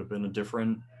series, it would have been a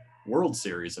different World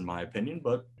Series, in my opinion.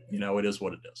 But it is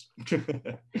what it is.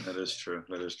 That is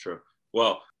true.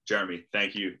 Well, Jeremy,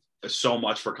 thank you so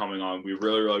much for coming on. We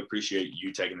really, really appreciate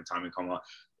you taking the time to come on.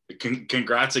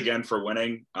 Congrats again for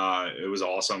winning. It was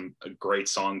awesome. A great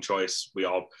song choice. We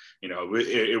all,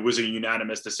 it was a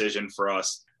unanimous decision for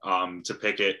us to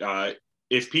pick it.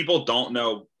 If people don't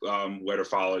know where to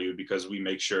follow you, because we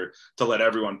make sure to let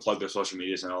everyone plug their social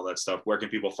medias and all that stuff, where can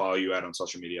people follow you at on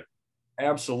social media?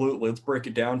 Absolutely. Let's break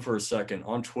it down for a second.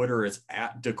 On Twitter, it's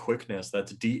at DaQuickness.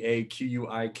 That's DAQUIKNES.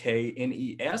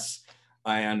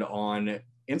 And on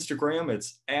Instagram,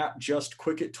 it's at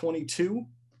JustQuickit22.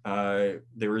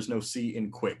 There is no C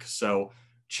in quick. So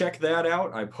check that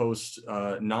out. I post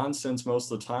nonsense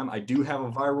most of the time. I do have a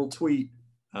viral tweet.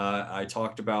 I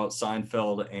talked about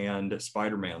Seinfeld and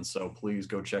Spider-Man. So please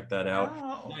go check that out.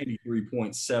 Wow.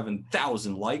 93.7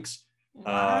 thousand likes.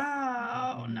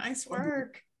 Wow. Nice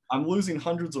work. I'm losing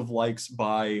hundreds of likes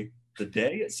by the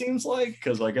day, it seems like,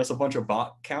 because I guess a bunch of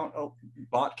bot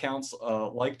counts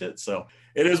liked it. So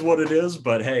it is what it is.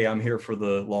 But hey, I'm here for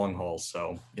the long haul.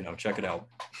 So, check it out.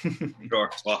 Sure.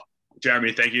 Well,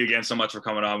 Jeremy, thank you again so much for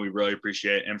coming on. We really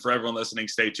appreciate it. And for everyone listening,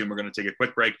 stay tuned. We're going to take a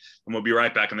quick break and we'll be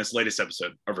right back on this latest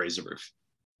episode of Raise the Roof.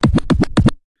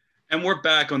 And we're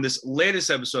back on this latest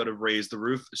episode of Raise the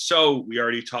Roof. So we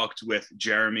already talked with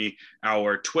Jeremy,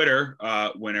 our Twitter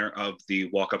winner of the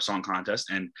walk-up song contest.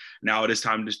 And now it is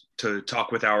time to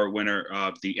talk with our winner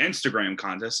of the Instagram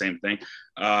contest. Same thing.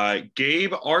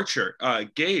 Gabe Archer.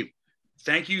 Gabe,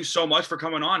 thank you so much for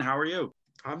coming on. How are you?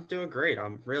 I'm doing great.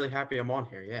 I'm really happy I'm on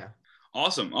here. Yeah.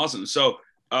 Awesome. So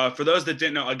for those that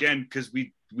didn't know, again, because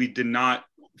we did not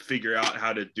figure out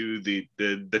how to do the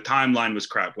timeline was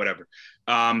crap, whatever.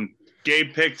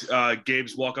 Gabe picked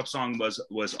Gabe's walk-up song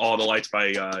was All the Lights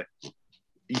by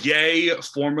Ye,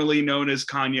 formerly known as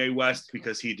Kanye West,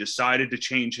 because he decided to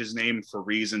change his name for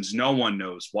reasons no one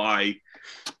knows why.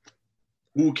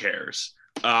 Who cares?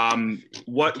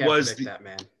 What was that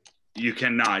man? You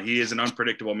cannot. He is an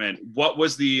unpredictable man. What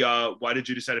was the why did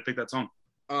you decide to pick that song?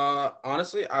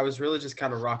 Honestly, I was really just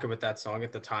kind of rocking with that song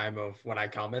at the time of when I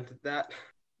commented that,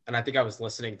 and I think I was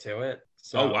listening to it.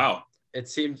 So Oh wow. it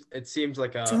seems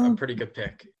like a So- pretty good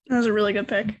pick. That was a really good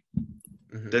pick.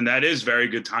 Mhm. Then that is very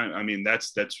good time. I mean,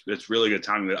 that's really good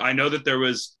timing. I know that there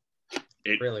was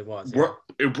It really was. Yeah.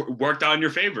 it worked out in your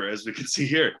favor, as we can see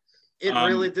here. It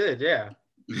really did. Yeah.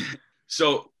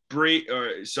 So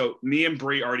so me and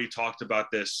Bree already talked about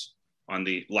this on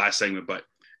the last segment, but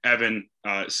Evan,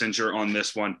 since you're on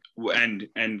this one,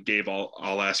 and Gabe,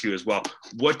 I'll ask you as well.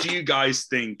 What do you guys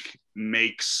think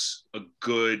makes a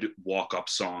good walk-up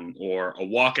song or a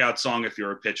walkout song if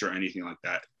you're a pitcher or anything like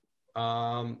that?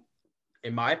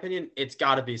 In my opinion, it's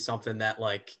got to be something that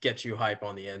like gets you hype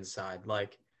on the inside.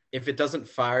 Like if it doesn't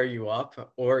fire you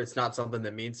up or it's not something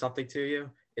that means something to you,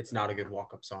 it's not a good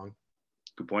walk-up song.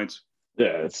 Good points.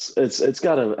 Yeah, it's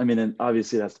gotta. I mean, and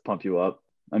obviously it has to pump you up.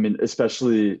 I mean,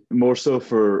 especially more so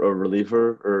for a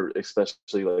reliever or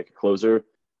especially like a closer.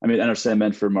 I mean, Enter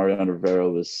Sandman for Mariano Rivera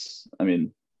was. I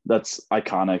mean, that's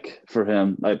iconic for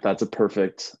him. Like that's a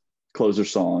perfect closer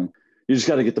song. You just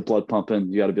got to get the blood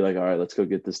pumping. You got to be like, all right, let's go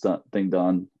get this thing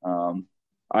done.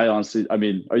 I honestly, I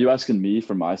mean, are you asking me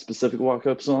for my specific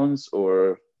walk-up songs,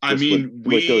 or I mean,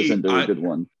 what goes into a good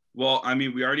one? Well, I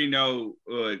mean, we already know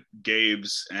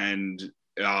Gabe's, and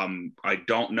I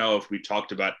don't know if we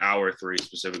talked about our three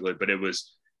specifically, but it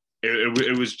was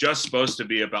just supposed to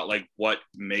be about like what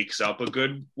makes up a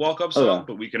good walk-up song, yeah.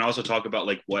 But we can also talk about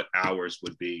like what ours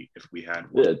would be if we had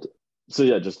one. Yeah. So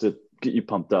yeah, just to get you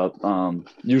pumped up.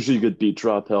 Usually a good beat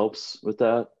drop helps with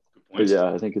that. But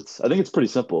yeah, I think it's pretty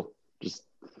simple. Just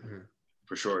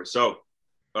for sure. So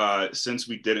since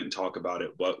we didn't talk about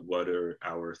it, what are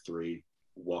our three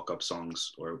walk-up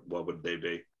songs, or what would they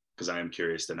be? Because I am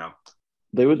curious to know.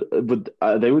 They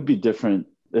would be different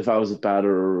if I was a batter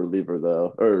or a reliever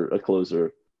though, or a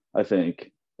closer. I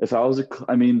think if I was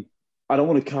I mean, I don't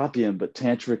want to copy him, but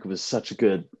Tantric was such a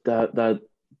good that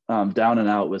Down and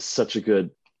Out was such a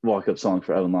good walk-up song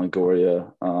for Evan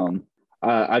Longoria.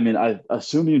 I mean, I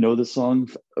assume you know this song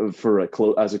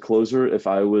as a closer. If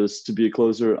I was to be a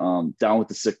closer, Down with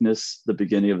the Sickness, the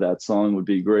beginning of that song would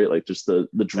be great. Like just the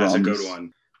drums. That's a good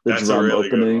one. That's a really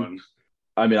good one.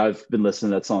 I mean, I've been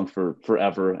listening to that song for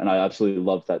forever, and I absolutely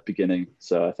love that beginning.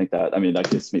 So I think that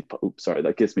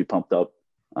gets me pumped up.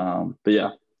 But yeah,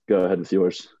 go ahead with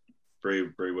yours. Bree,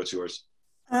 what's yours?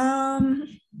 I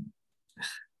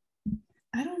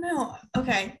don't know.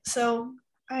 Okay, so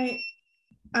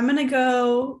I'm gonna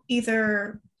go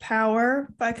either Power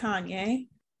by Kanye.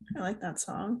 I like that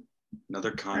song.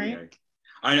 Another Kanye. Right?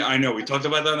 I know we talked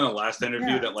about that in the last interview,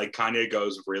 Yeah. that like Kanye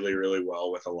goes really, really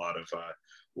well with a lot of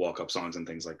walk-up songs and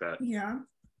things like that. Yeah.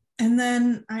 And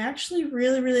then I actually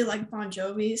really, really like Bon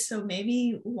Jovi, so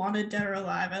maybe Wanted Dead or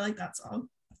Alive. I like that song.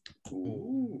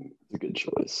 Ooh, It's a good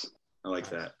choice. I like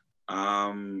that.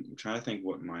 I'm trying to think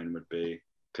what mine would be,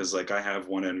 because like I have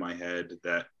one in my head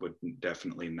that would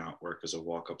definitely not work as a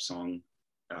walk-up song.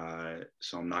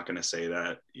 So I'm not going to say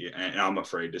that. Yeah, and I'm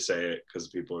afraid to say it because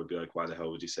people would be like, why the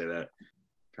hell would you say that?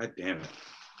 God damn it.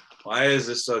 Why is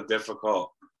this so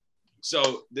difficult?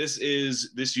 So this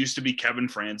used to be Kevin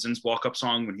Franzen's walk-up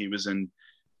song when he was in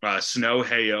Snow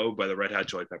Hey-O by the Red Hot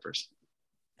Chili Peppers.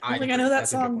 I think I know that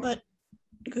song, but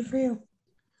good for you.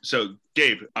 So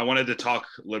Gabe, I wanted to talk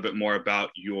a little bit more about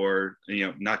your,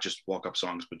 not just walk-up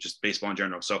songs, but just baseball in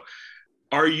general. So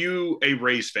are you a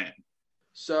Rays fan?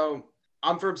 So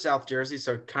I'm from South Jersey,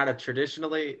 so kind of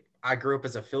traditionally I grew up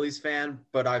as a Phillies fan,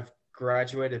 but I've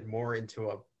graduated more into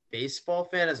a baseball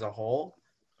fan as a whole.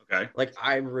 Okay. Like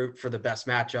I root for the best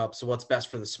matchup, so what's best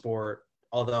for the sport.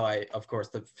 Although of course,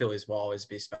 the Phillies will always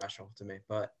be special to me.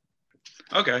 But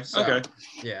okay.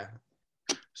 Yeah.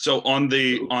 So on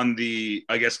the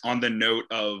I guess on the note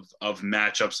of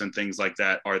matchups and things like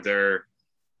that, are there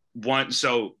one?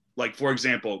 So like for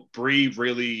example, Bree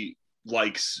really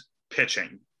likes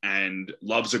pitching and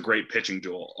loves a great pitching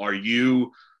duel. Are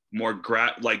you more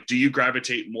do you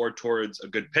gravitate more towards a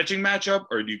good pitching matchup,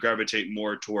 or do you gravitate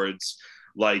more towards,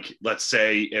 like, let's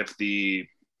say if the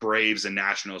Braves and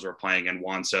Nationals were playing and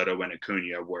Juan Soto and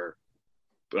Acuna were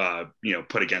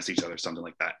put against each other, something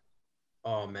like that?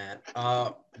 Oh man.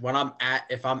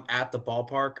 If I'm at the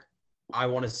ballpark, I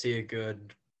want to see a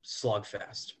good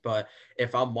slugfest. But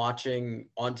if I'm watching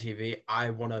on TV, I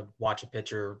want to watch a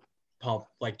pitcher pump,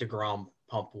 like DeGrom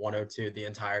pump 102 the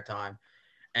entire time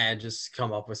and just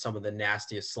come up with some of the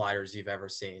nastiest sliders you've ever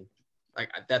seen. Like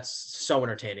that's so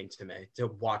entertaining to me to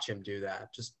watch him do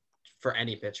that. Just for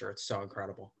any pitcher, it's so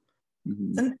incredible.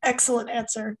 It's an excellent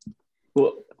answer.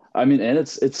 Well, I mean, and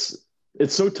it's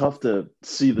so tough to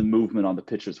see the movement on the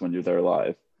pitchers when you're there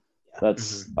live.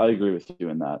 I agree with you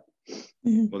in that.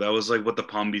 Well, that was like what the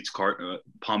Palm Beach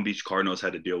Cardinals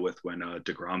had to deal with when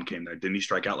DeGrom came there. Didn't he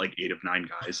strike out like 8 of 9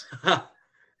 guys?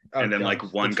 And then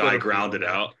like one guy grounded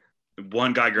out.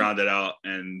 One guy grounded out,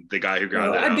 and the guy who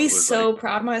grounded out I'd be was so like,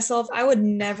 proud of myself. I would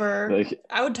never. Like,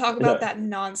 I would talk about that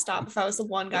nonstop if I was the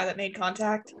one guy that made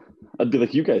contact. I'd be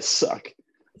like, you guys suck.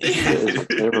 You guys are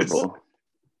terrible.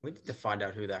 We need to find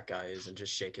out who that guy is and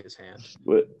just shake his hand.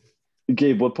 What,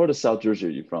 Gabe, what part of South Jersey are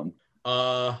you from?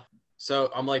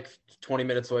 So I'm like 20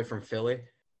 minutes away from Philly.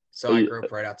 So I grew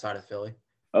up right outside of Philly.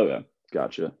 Okay,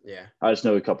 gotcha. Yeah. I just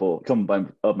know a couple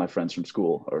of my friends from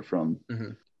school are from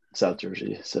South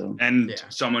Jersey. So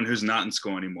someone who's not in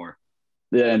school anymore.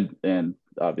 Yeah, and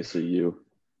obviously you.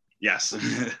 Yes.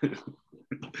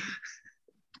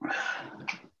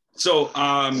 So,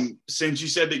 since you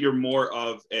said that you're more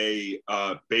of a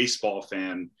baseball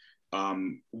fan,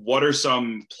 what are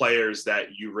some players that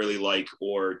you really like,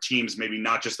 or teams, maybe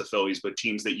not just the Phillies, but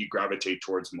teams that you gravitate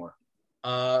towards more?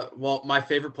 Well, my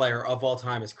favorite player of all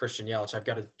time is Christian Yelich. I've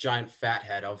got a giant fat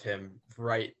head of him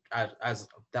right as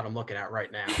that I'm looking at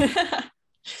right now.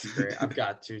 Great. I've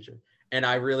got two, and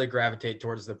I really gravitate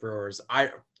towards the Brewers. I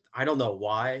don't know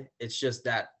why. It's just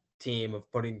that team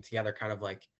of putting together kind of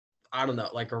like, I don't know,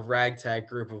 like a ragtag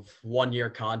group of 1-year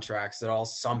contracts that all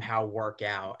somehow work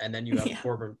out. And then you have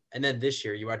Corbin. And then this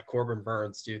year you had Corbin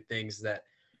Burns do things that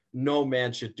no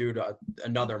man should do to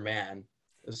another man.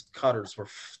 Those cutters were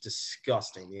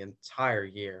disgusting the entire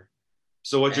year.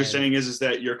 So what you're saying is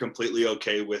that you're completely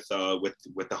okay with the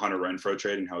Hunter Renfroe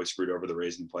trade and how he screwed over the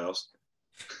Rays in the playoffs?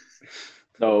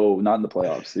 No, not in the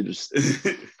playoffs. He just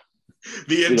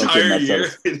the entire year.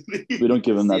 We don't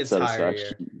give him that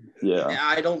satisfaction. Yeah,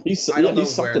 I don't he know sucked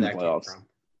where in the that playoffs. came from.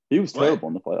 He was terrible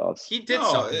in the playoffs. He did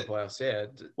suck in the playoffs. Yeah.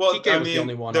 Well, Kike was the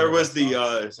only one. There was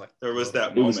there was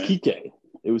that moment. It was Kike.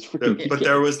 It was freaking Kike. But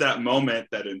there was that moment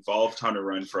that involved Hunter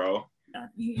Renfroe.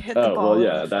 He hit the ball. Well,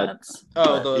 yeah, the fence.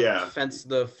 Fence.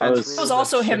 The fence. It was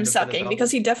also him sucking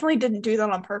because he definitely didn't do that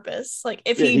on purpose. Like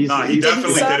if he definitely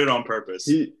did it on purpose.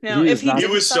 He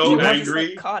was so angry.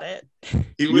 Just, caught it.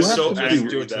 He was so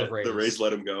angry that the Rays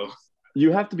let him go.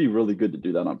 You have to be really good to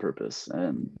do that on purpose,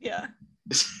 and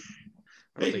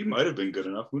hey, he might have been good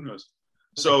enough. Who knows?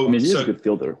 So I mean, he's a good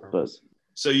fielder, but.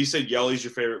 So you said Yelly's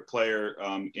your favorite player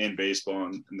in baseball,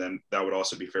 and then that would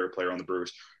also be favorite player on the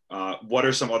Brewers. What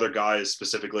are some other guys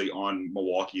specifically on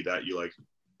Milwaukee that you like?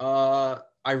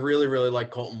 I really, really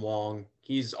like Colton Wong.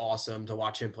 He's awesome to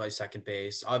watch him play second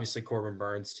base. Obviously, Corbin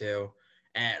Burns too.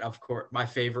 And of course, my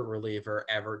favorite reliever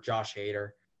ever, Josh Hader.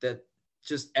 That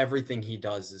just everything he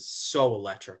does is so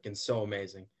electric and so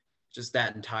amazing. Just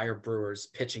that entire Brewers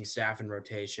pitching staff and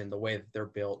rotation, the way that they're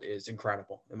built is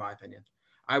incredible, in my opinion.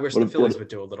 I wish the Phillies would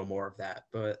do a little more of that,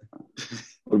 but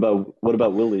what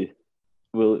about Willie?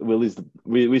 Willie's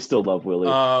we still love Willie.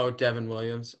 Oh, Devin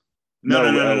Williams. No.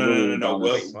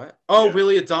 Wait, what? Oh, yeah.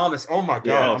 Willie Adames. Oh my God.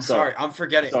 Yeah, I'm sorry. I'm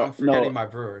forgetting my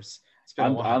Brewers. It's been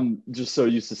a while. I'm just so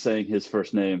used to saying his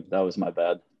first name. That was my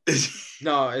bad.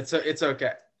 No, it's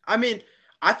okay. I mean,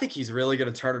 I think he's really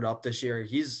going to turn it up this year.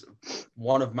 He's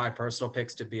one of my personal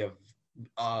picks to be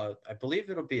I believe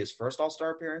it'll be his first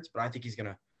All-Star appearance, but I think he's going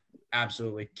to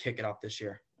absolutely kick it up this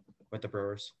year with the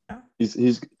Brewers. He's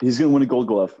going to win a Gold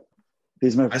Glove.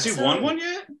 Has he won one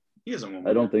yet? He hasn't won one.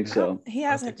 I don't think so. He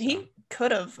hasn't. So. He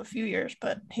could have a few years,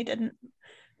 but he didn't.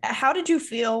 How did you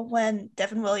feel when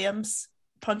Devin Williams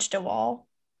punched a wall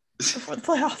before the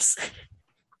playoffs?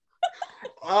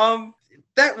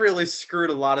 That really screwed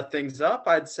a lot of things up,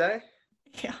 I'd say.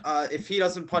 Yeah. If he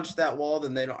doesn't punch that wall,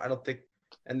 then I don't think,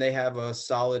 and they have a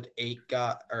solid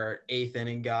eighth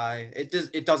inning guy.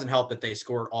 It doesn't help that they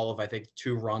scored all of, I think,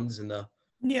 2 runs in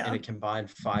a combined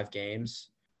 5 games.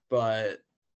 But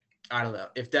I don't know.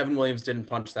 If Devin Williams didn't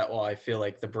punch that wall, I feel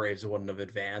like the Braves wouldn't have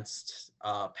advanced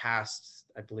past,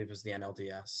 I believe it was the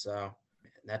NLDS. So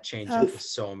that change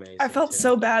was so amazing. I felt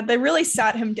so bad. They really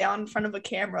sat him down in front of a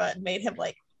camera and made him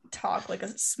like talk like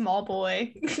a small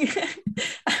boy.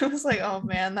 I was like, oh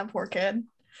man, that poor kid.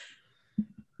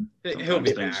 He'll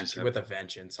be back with a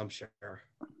vengeance, I'm sure.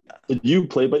 Did you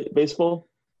play baseball?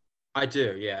 I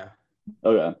do, yeah.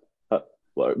 Okay.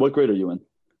 What grade are you in?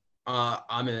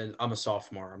 I'm a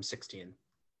sophomore. I'm 16.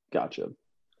 Gotcha.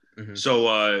 Mm-hmm.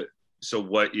 So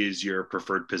what is your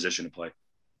preferred position to play?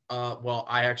 Well,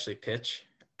 I actually pitch,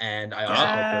 and I also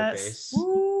play third base.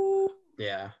 Woo.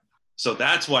 Yeah. So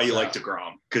that's why you like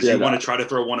DeGrom, because you want to try to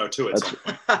throw 102 at some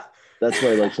point. That's why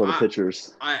I like sort of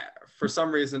pitchers. For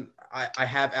some reason, I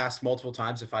have asked multiple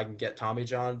times if I can get Tommy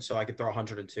John so I could throw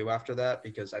 102 after that,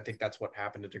 because I think that's what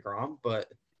happened to DeGrom.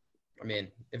 But I mean,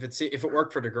 if it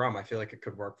worked for DeGrom, I feel like it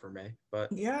could work for me.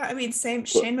 But Yeah, I mean, same.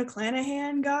 Shane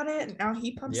McClanahan got it, and now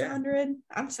he pumps Yeah. 100.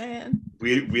 I'm saying.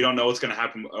 We don't know what's going to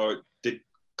happen. Did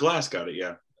Glass got it?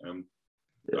 Yeah.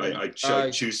 I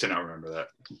choose to not remember that.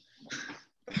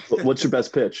 What's your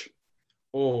best pitch?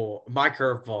 oh, my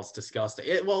curveball's disgusting.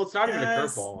 It's not even a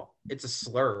Yes. curveball. It's a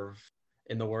slurve,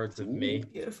 in the words of me.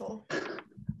 Beautiful.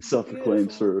 Self-proclaimed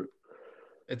Beautiful.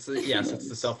 It's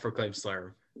the self-proclaimed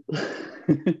slurve.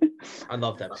 I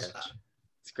love that pitch.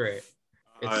 It's great.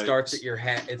 It starts at your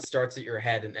head. It starts at your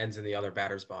head and ends in the other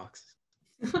batter's box.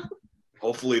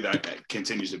 Hopefully that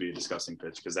continues to be a disgusting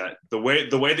pitch, because the way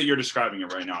that you're describing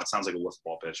it right now, it sounds like a wiffle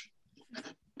ball pitch.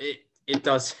 It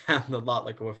does sound a lot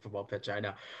like a wiffle ball pitch. I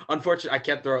know. Unfortunately, I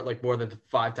can't throw it like more than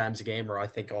 5 times a game, or I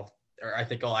think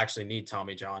I'll actually need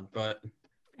Tommy John. But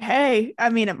Hey, I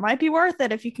mean, it might be worth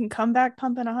it if you can come back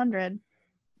pumping 100.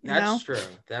 that's true.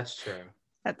 That's true.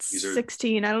 That's These are-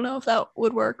 16. I don't know if that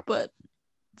would work, but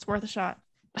it's worth a shot.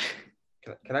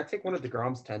 Can I take one of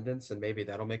DeGrom's tendons and maybe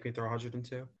that'll make me throw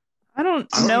 102? I don't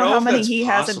I don't know know how if many that's he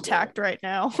has possible. intact right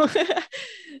now.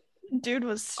 Dude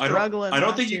was I struggling. don't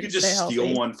last think you year could to just stay steal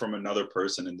healthy. one from another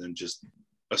person and then just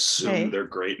assume Hey, their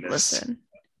greatness. Listen,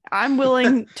 I'm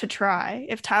willing to try.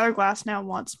 If Tyler Glass now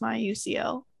wants my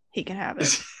UCL, he can have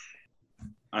it.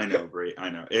 I know, Bree. I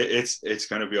know. It's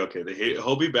gonna be okay.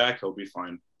 He'll be back. He'll be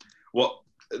fine. Well,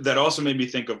 that also made me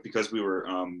think of, because we're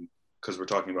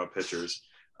talking about pitchers,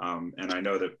 and I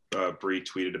know that Bree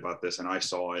tweeted about this, and I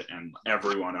saw it, and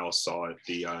everyone else saw it.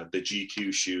 The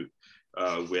GQ shoot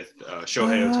with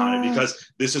Shohei Ohtani,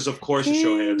 because this is of course a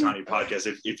Shohei Ohtani podcast.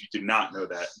 If you did not know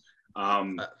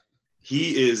that,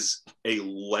 he is a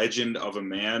legend of a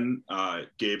man.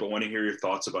 Gabe, I want to hear your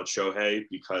thoughts about Shohei,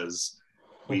 because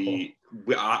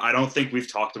I don't think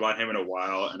we've talked about him in a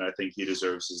while, and I think he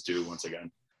deserves his due once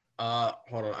again. Hold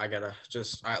on. I gotta all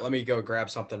right, let me go grab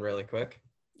something really quick.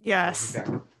 Yes.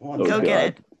 Oh, Go God. get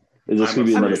it. Is this I'm going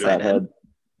to be another afraid fat of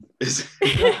it.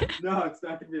 head? No, it's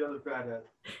not gonna be another fat head.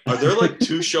 Are there like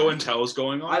 2 show and tells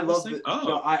going on? I in this love thing? it. Oh,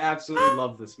 No, I absolutely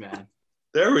love this man.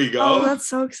 there we go. Oh, that's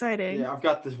so exciting. Yeah, I've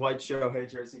got this white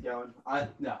Shohei jersey going.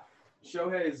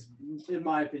 Shohei is, in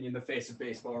my opinion, the face of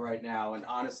baseball right now, and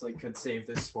honestly could save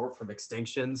this sport from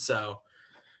extinction. So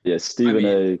Yeah, Stephen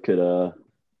A. could.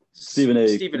 Stephen A.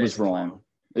 Stephen was A's a wrong. clown.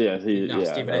 Yeah,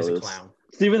 Stephen A's a clown.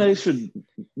 Stephen A. should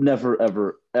never,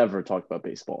 ever, ever talk about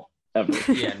baseball. Ever.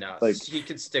 Yeah, no, Like- he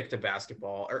could stick to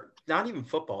basketball or not even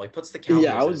football. He puts the Cowboys.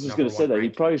 Yeah, I was just going to say that. He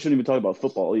probably shouldn't even talk about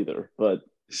football either. But,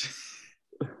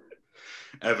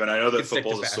 Evan, I know that Could stick to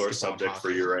football's a sore basketball and subject for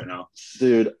hockey. you right now.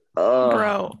 dude.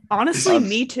 Bro, honestly, I'm-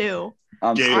 me too.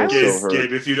 I'm Gabe, so hurt.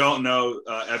 Gabe, if you don't know,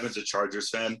 Evan's a Chargers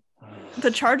fan. The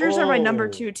Chargers are my number Oh.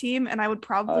 2 team, and I would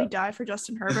probably die for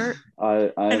Justin Herbert.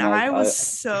 I was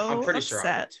so I'm pretty sure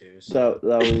I upset. would too. So.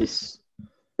 that was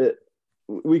it.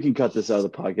 We can cut this out of the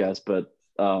podcast, but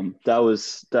that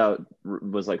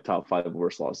was like top 5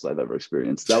 worst losses I've ever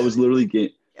experienced. That was literally game.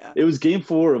 Yeah. It was game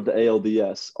 4 of the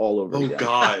ALDS all over Oh again.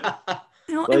 God.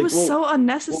 You know, Like, it was well- so Well,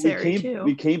 unnecessary too.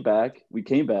 we came back,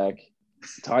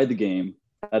 tied the game,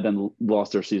 and then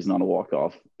lost our season on a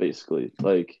walk-off, basically.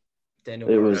 Like,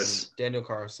 Daniel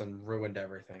Carlson ruined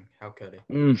everything. How could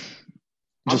he?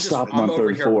 just stop him I'm on over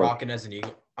 3rd here and 4th. rocking as an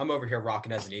Eagle. I'm over here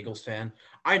rocking as an Eagles fan.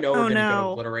 I know Oh, we're gonna no.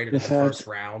 get obliterated in the In fact- first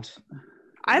round.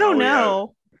 I don't No,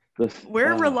 yeah. know.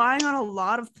 We're Oh. relying on a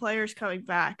lot of players coming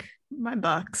back. My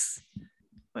Bucks,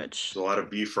 which There's a lot of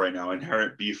beef right now,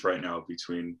 inherent beef right now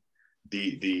between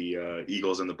the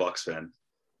Eagles and the Bucks fan.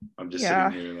 I'm just Yeah.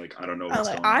 sitting here like I don't know what's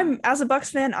going on. I'm as a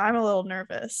Bucks fan, I'm a little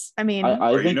nervous. I mean, I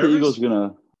Are you think the nervous? Eagles are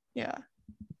gonna. yeah,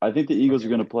 I think the Eagles are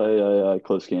gonna play a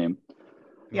close game.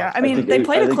 yeah. I I mean, think they eight-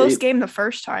 played I a think close eight- game the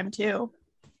first time too.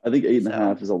 I think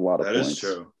 8.5 So- is a lot of That points. is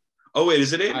true. Oh wait,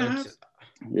 is it 8.5? It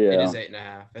Yeah, is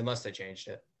 8.5, unless they changed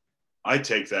it. I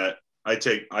take that. I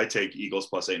take Eagles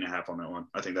plus 8.5 on that one.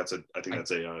 I think that's a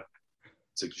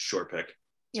it's a short pick. to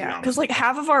be Yeah, honest. because like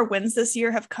half of our wins this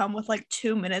year have come with like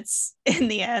 2 minutes in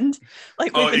the end.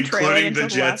 Like we've Oh, been trailing including the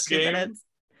until the last Jets 2 game? minutes.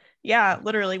 Yeah,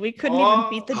 literally, we couldn't Oh. even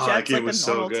beat the Oh, that Jets game like a was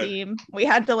so normal good. team. We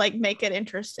had to like make it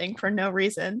interesting for no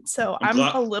reason. So I'm I'm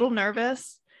glad- a little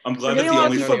nervous. I'm glad We're that getting the a lot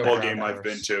only of football people- game I've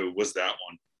been to was that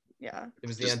one. Yeah, It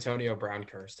was the Just- Antonio Brown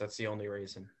curse. That's the only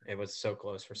reason. It was so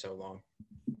close for so long.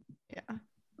 yeah.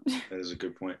 That is a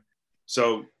good point.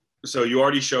 So you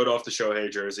already showed off the Shohei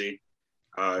jersey.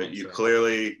 You so.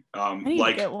 clearly I need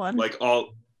to get one. like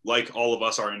all of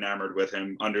us are enamored with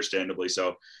him, understandably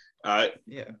so.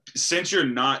 Yeah. Since you're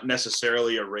not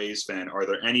necessarily a Rays fan, are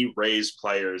there any Rays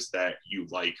players that you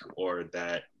like or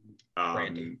that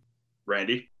Randy.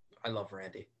 Randy? I love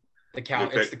Randy. Good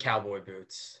It's pick. the cowboy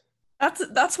boots.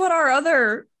 That's what our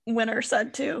other winner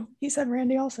said too. He said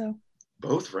Randy also.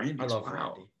 Both I Randys. love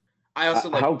Wow. Randy. I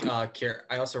also How-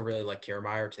 I also really like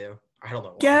Kiermaier too. I don't know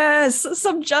why. Yes,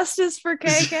 some justice for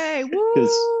KK.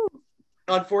 Woo!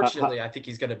 Unfortunately, I think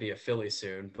he's gonna be a Philly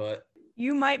soon, but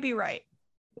You might be right,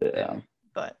 Yeah.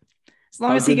 but as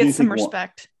long How as he good do you gets some think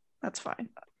respect, that's fine.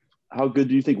 How good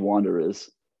do you think Wander is?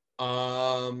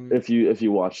 If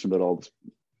you watched him at all?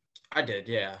 I did,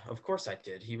 yeah. Of course I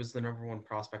did. He was the number one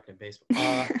prospect in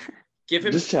baseball. Give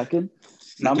him Just checking.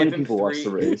 Not give many him people watch the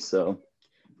Rays, so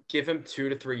give him 2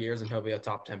 to 3 years and he'll be a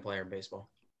top 10 player in baseball.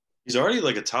 He's already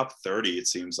like a top 30, it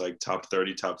seems like top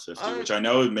 30, top 50, Uh, which I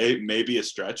know may be a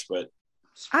stretch, but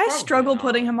I Probably struggle not.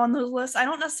 putting him on those lists. I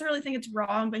don't necessarily think it's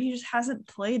wrong, but he just hasn't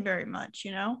played very much,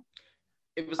 you know?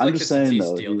 It was I'm like the just saying, Tatis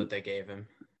though, deal he- that they gave him.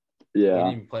 He yeah.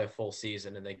 didn't even play a full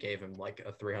season, and they gave him like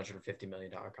a $350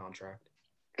 million contract.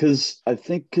 Because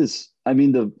I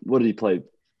mean what did he play?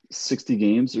 60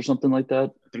 games or something like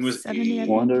that. I think it was 70, I 80, think.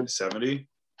 Wander. 70,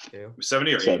 Too.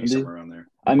 70 or 80, 70? somewhere around there.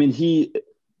 I mean he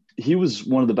was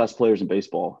one of the best players in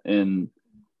baseball in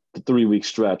the 3-week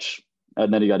stretch,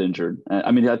 and then he got injured.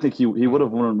 I mean, I think he would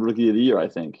have won Rookie of the Year, I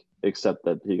think, except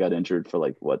that he got injured for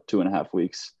like 2.5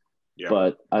 weeks. Yeah.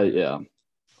 But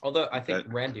Although I think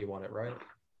Randy won it, right?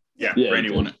 Yeah, Yeah, Randy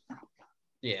he won did. it.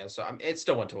 Yeah, so it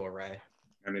still went to a Ray.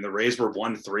 I mean, the Rays were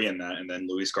 1-3 in that, and then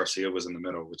Luis Garcia was in the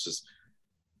middle, which is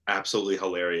absolutely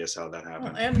hilarious how that Well,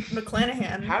 happened. and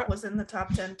McClanahan How- was in the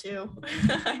top 10 too.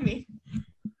 I mean,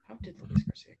 How did Luis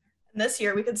Garcia? this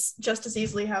year we could just as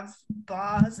easily have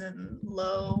Boz and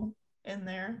Lowe in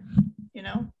there, you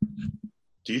know?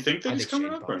 Do you think that I he's think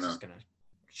coming up or no?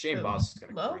 Shane Who? Boss is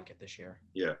gonna Lowe? break it this year.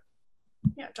 Yeah.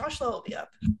 Yeah, Josh Lowe will be up.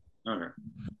 Okay.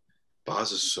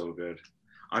 Boz is so good.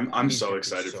 I'm He's so gonna be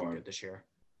excited so for him. good this year.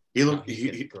 He No, looked he's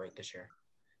gonna be he great this year.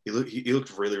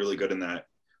 looked really, really good in that.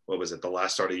 What was it? The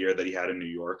last start of the year that he had in New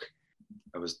York.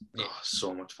 That was Yeah.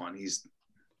 so much fun.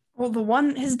 Well,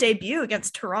 his debut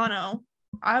against Toronto,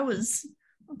 I was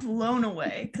blown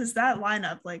away because that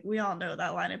lineup, like we all know,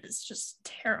 that lineup is just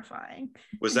terrifying.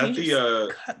 Was And that he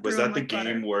just cut was through that him the like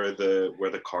game butter.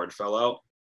 where the card fell out?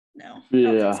 No. I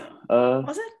don't yeah. think so.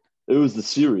 Was it? It was the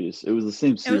series. It was the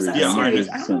same It series. was that Yeah, series.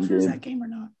 I I It was don't know the if it was same that game or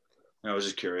not. I was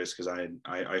just curious because I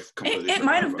completely It forgot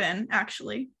might have about been,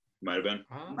 actually. Might have been.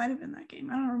 Might have been that game.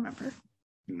 I don't remember.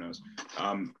 Who knows?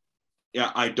 Yeah,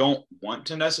 I don't want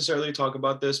to necessarily talk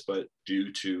about this, but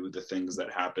due to the things that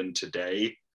happened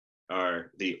today,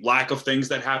 or the lack of things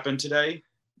that happened today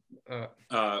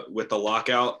with the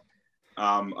lockout,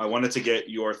 I wanted to get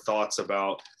your thoughts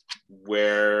about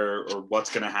where or what's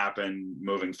going to happen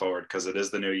moving forward, because it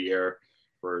is the new year.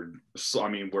 We're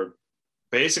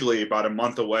basically about a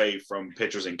month away from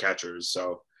pitchers and catchers,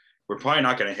 so we're probably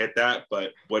not going to hit that.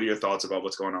 But what are your thoughts about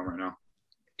what's going on right now?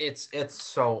 It's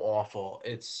so awful.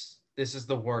 This is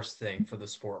the worst thing for the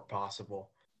sport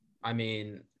possible. I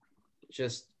mean,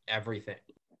 just everything.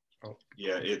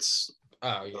 Yeah, it's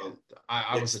Oh yeah,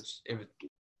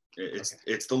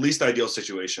 it's the least ideal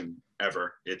situation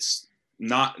ever. It's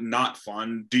not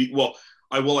fun.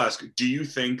 I will ask, do you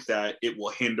think that it will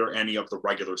hinder any of the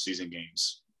regular season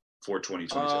games for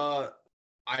 2022?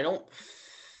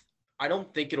 I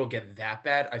don't think it'll get that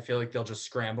bad. I feel like they'll just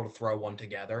scramble to throw one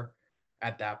together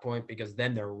at that point, because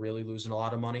then they're really losing a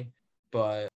lot of money.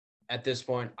 But at this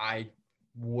point, I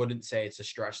wouldn't say it's a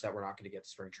stretch that we're not going to get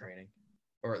spring training,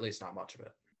 or at least not much of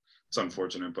it. It's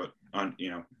unfortunate, but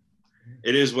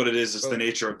it is what it is. It's the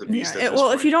nature of the beast. Yeah,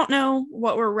 if you don't know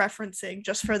what we're referencing,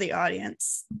 just for the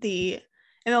audience, the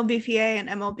MLBPA and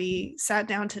MLB sat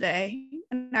down today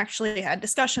and actually had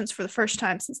discussions for the first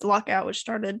time since the lockout, which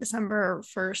started December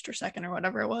 1st or 2nd or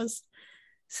whatever it was.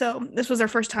 So this was their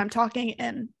first time talking.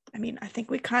 And I mean, I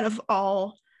think we kind of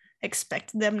all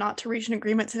expected them not to reach an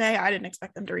agreement today. I didn't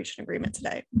expect them to reach an agreement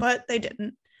today, but they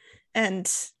didn't. And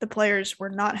the players were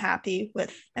not happy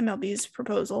with MLB's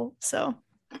proposal. So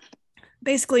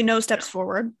basically no steps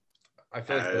forward. I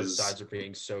feel like both sides are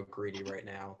being so greedy right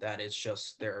now that it's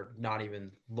just they're not even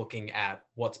looking at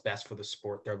what's best for the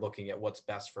sport. They're looking at what's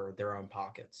best for their own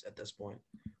pockets at this point,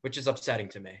 which is upsetting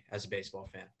to me as a baseball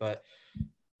fan. But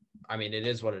I mean, it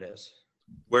is what it is.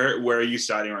 Where are you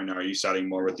siding right now? Are you siding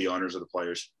more with the owners or the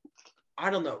players? I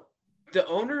don't know. The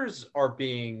owners are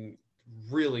being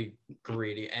really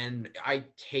greedy, and I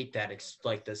hate that.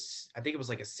 Like this, I think it was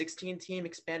like a 16-team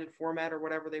expanded format or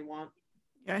whatever they want.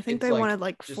 Yeah, I think It's they like wanted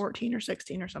like just- 14 or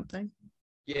 16 or something.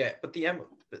 Yeah, but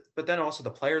but then also the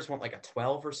players want like a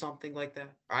 12 or something like that.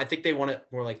 I think they want it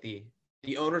more like the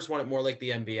owners want it more like the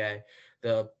NBA.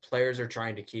 The players are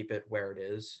trying to keep it where it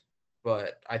is,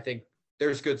 but I think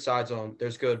there's good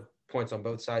points on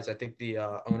both sides. I think the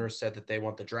owners said that they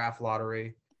want the draft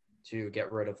lottery to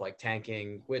get rid of like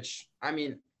tanking, which I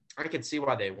mean, I could see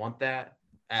why they want that,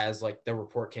 as like the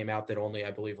report came out that only,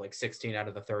 I believe, like 16 out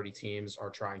of the 30 teams are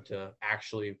trying to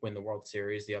actually win the World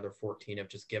Series. The other 14 have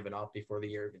just given up before the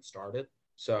year even started.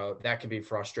 So that can be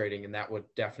frustrating, and that would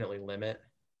definitely limit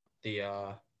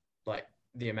the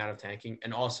the amount of tanking.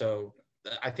 And also,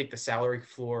 I think the salary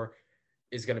floor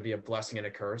is going to be a blessing and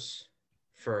a curse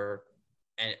for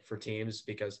teams,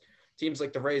 because teams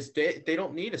like the Rays, they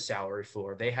don't need a salary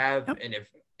floor. They have an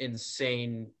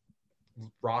insane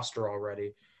roster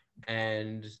already,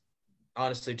 and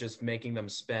honestly, just making them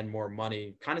spend more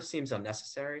money kind of seems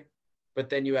unnecessary. But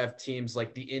then you have teams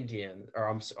like the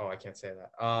I can't say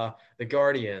that. The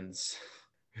Guardians,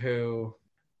 who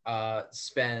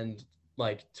spend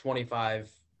like $25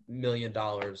 million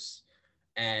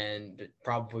and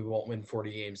probably won't win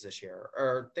 40 games this year.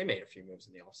 Or they made a few moves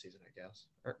in the offseason, I guess.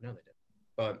 Or no, they didn't.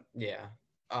 But yeah,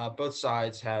 both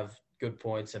sides have good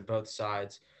points, and both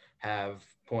sides have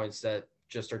points that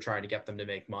just are trying to get them to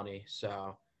make money.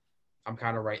 So I'm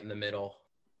kind of right in the middle.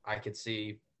 I could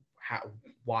see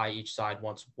why each side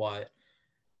wants what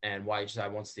and why each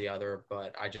side wants the other,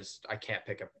 but I can't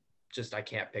pick a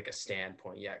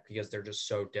standpoint yet, because they're just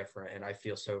so different, and I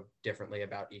feel so differently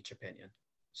about each opinion.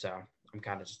 So I'm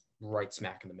kind of just right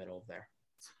smack in the middle of there.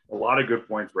 A lot of good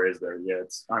points raised there. Yeah,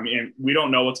 we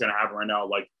don't know what's going to happen right now.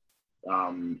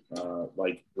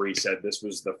 Like Bree said, this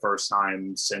was the first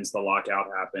time since the lockout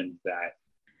happened that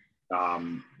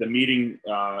the meeting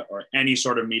or any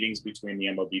sort of meetings between the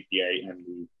MLBPA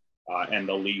and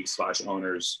the league /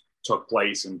 owners took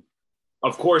place. And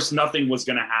of course, nothing was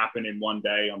going to happen in one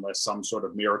day unless some sort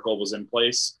of miracle was in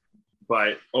place.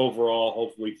 But overall,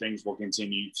 hopefully things will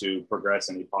continue to progress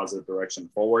in a positive direction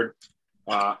forward.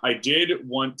 I did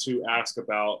want to ask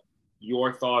about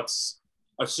your thoughts,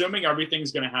 assuming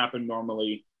everything's going to happen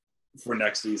normally for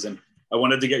next season. I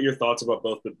wanted to get your thoughts about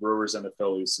both the Brewers and the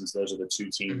Phillies, since those are the two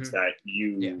teams that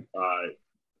you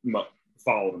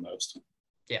follow the most.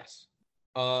 Yes.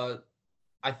 I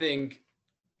think,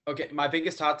 my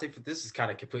biggest hot take for this is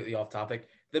kind of completely off topic.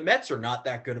 The Mets are not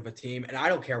that good of a team, and I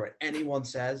don't care what anyone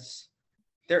says.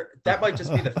 That might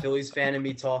just be the Phillies fan in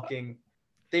me talking.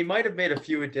 They might have made a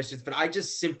few additions, but I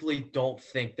just simply don't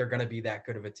think they're going to be that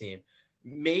good of a team.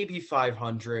 Maybe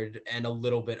 500 and a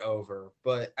little bit over,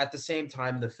 but at the same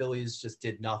time, the Phillies just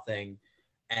did nothing,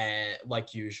 and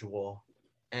like usual.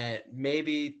 And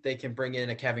maybe they can bring in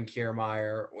a Kevin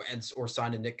Kiermaier or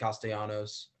sign a Nick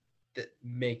Castellanos that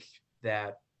make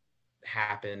that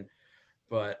happen,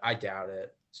 but I doubt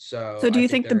it. So do you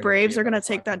think the Braves are going to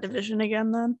take that division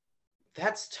again then?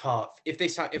 That's tough.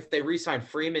 If they re-sign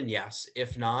Freeman, yes.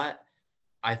 If not,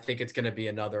 I think it's going to be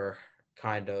another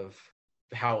kind of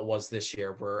how it was this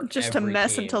year, where just a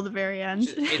mess until the very end.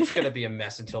 It's going to be a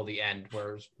mess until the end,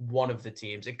 where one of the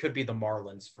teams, it could be the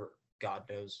Marlins for God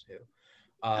knows who,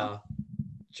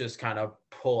 just kind of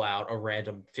pull out a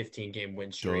random 15-game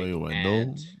win streak. Joey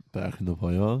Wendell back in the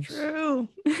playoffs. True.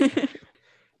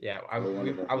 Yeah, I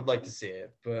would like to see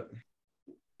it, but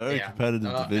very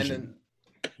competitive division. And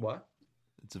then, what?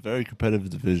 It's a very competitive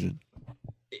division.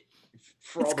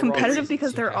 It's competitive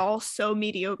because they're all so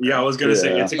mediocre. Yeah, I was going to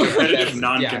say it's a competitive,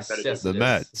 non-competitive. Yes, the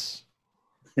Mets.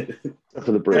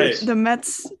 For the Braves. The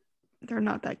Mets, they're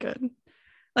not that good.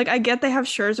 Like, I get they have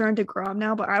Scherzer and DeGrom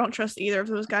now, but I don't trust either of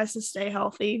those guys to stay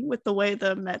healthy with the way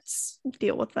the Mets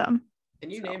deal with them. Can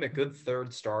you name a good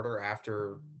third starter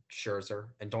after Scherzer?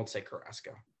 And don't say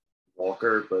Carrasco.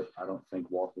 Walker, but I don't think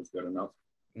Walker's good enough.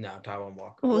 No, Taijuan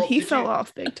Walker. Well, he fell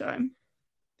off big time.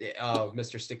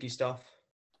 Mr. Sticky Stuff.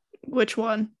 Which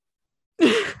one?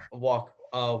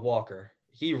 Walker.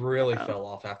 He really fell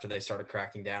off after they started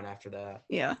cracking down after that.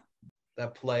 Yeah.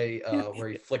 That play where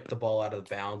he flicked the ball out of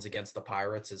bounds against the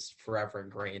Pirates is forever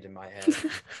ingrained in my head.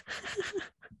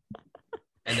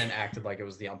 And then acted like it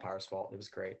was the umpire's fault. It was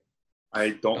great. I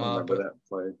don't remember that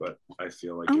play, but I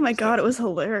feel like. Oh my God, it was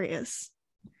hilarious.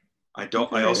 I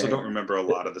also don't remember a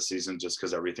lot of the season, just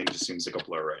because everything just seems like a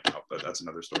blur right now. But that's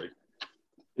another story.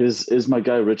 Is my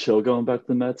guy Rich Hill going back to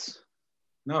the Mets?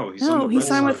 No, he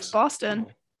signed with Boston.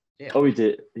 Yeah. Oh, he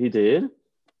did. He did.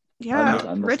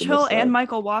 Yeah, Rich Hill and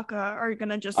Michael Wacha are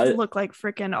gonna just look like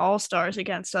freaking all-stars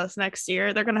against us next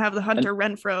year. They're gonna have the Hunter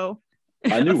Renfroe.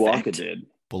 I knew effect. Wacha did.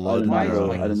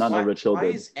 I did not know Rich Hill did. Why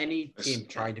is any team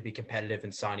trying to be competitive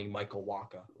in signing Michael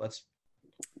Wacha?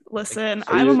 Listen.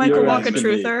 So I'm a Michael you're Wacha asking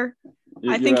me- truther.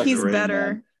 I think he's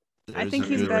better. I think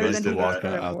he's There's a good better Rays than to he was walk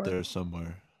before. out there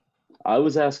somewhere. I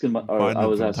was asking Find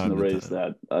him the from time to Rays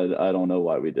time. that. I don't know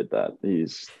why we did that.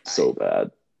 He's so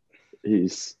bad.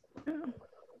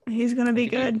 He's gonna be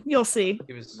good. You'll see.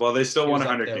 Well, they still he won was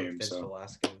up 100 there with games. Vince So.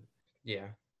 Velasquez. Yeah.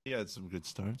 He had some good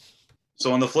starts.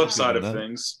 So on the flip side of that.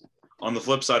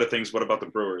 things, what about the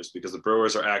Brewers? Because the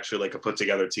Brewers are actually like a put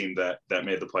together team that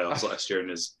made the playoffs last year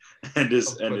and is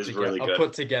really good. A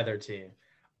put together team.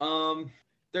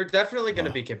 They're definitely going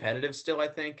to be competitive still, I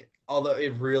think. Although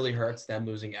it really hurts them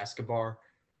losing Escobar.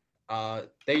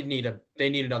 They need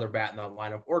another bat in that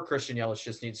lineup, or Christian Yelich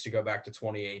just needs to go back to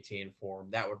 2018 form.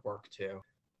 That would work too.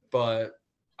 But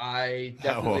I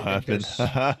definitely think there's.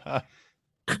 No,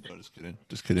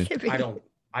 just kidding.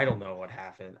 I don't know what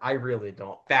happened. I really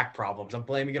don't. Back problems. I'm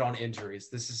blaming it on injuries.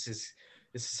 This is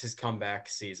his comeback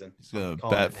season. He's gonna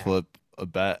bat flip a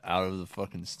bat out of the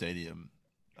fucking stadium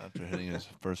after hitting his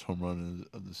first home run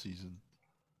of the season.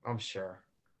 I'm sure.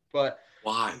 But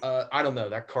why? I don't know.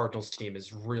 That Cardinals team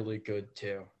is really good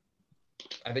too.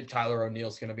 I think Tyler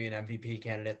O'Neill's going to be an MVP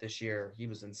candidate this year. He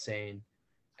was insane.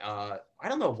 I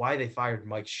don't know why they fired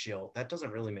Mike Schilt. That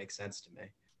doesn't really make sense to me.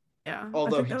 Yeah.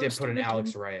 Although he did put in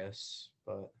Alex Reyes,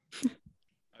 but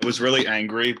I was really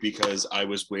angry because I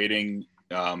was waiting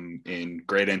in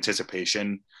great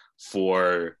anticipation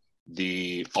for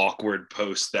the awkward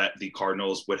post that the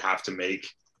Cardinals would have to make.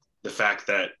 The fact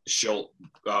that Schilt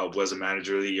was a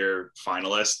Manager of the Year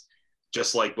finalist,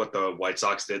 just like what the White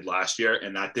Sox did last year,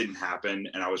 and that didn't happen,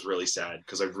 and I was really sad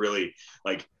because I really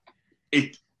like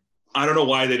it. I don't know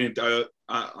why they didn't.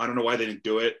 I don't know why they didn't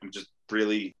do it. I'm just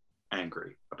really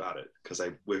angry about it because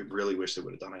I really wish they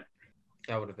would have done it.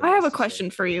 That would have been. I have a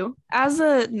question for you. As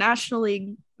a National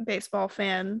League baseball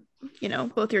fan,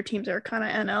 both your teams are kind of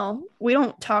NL. We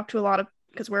don't talk to a lot of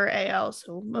because we're AL,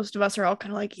 so most of us are all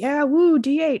kind of like, yeah, woo,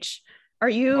 DH. Are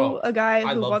you a guy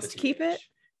who wants to keep it,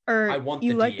 or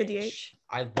you like the DH?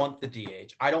 I want the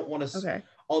DH. I don't want to. Okay.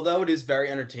 Although it is very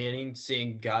entertaining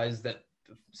seeing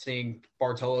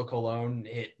Bartolo Colon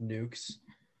hit nukes.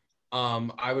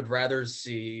 I would rather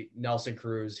see Nelson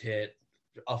Cruz hit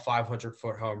a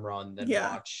 500-foot home run than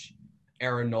watch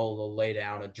Aaron Nola lay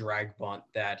down a drag bunt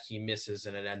that he misses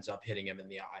and it ends up hitting him in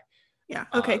the eye. Yeah.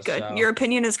 Okay, good. So, your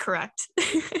opinion is correct.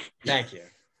 Thank you.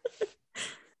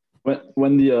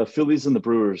 When the Phillies and the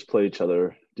Brewers play each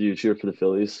other, do you cheer for the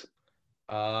Phillies?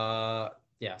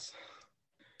 Yes.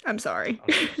 I'm sorry.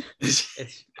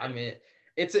 It's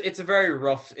a very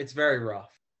rough. It's very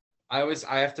rough. I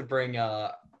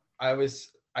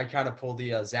kind of pull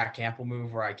the Zach Campbell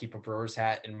move where I keep a Brewers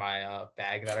hat in my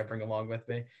bag that I bring along with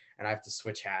me, and I have to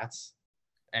switch hats.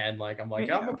 And I'm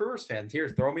a Brewers fan. Here,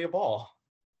 throw me a ball.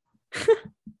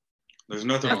 There's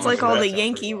nothing. That's like all the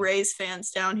Yankee Rays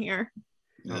fans down here.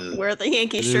 Wear the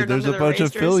Yankee shirt. There's under a bunch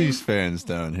of jersey. Phillies fans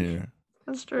down here.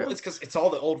 That's true. Well, it's because it's all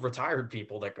the old retired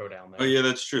people that go down there. Oh yeah,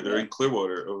 that's true. They're in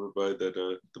Clearwater, over by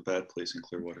that the bad place in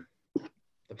Clearwater.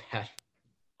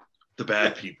 The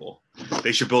bad people.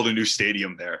 They should build a new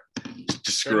stadium there.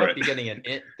 Just screw it.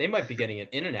 They might be getting an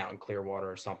In-N-Out in Clearwater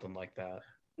or something like that.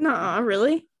 No,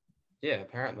 really? Yeah,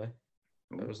 apparently.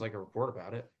 There was a report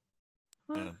about it.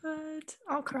 What?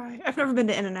 I'll cry. I've never been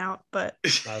to In-N-Out, but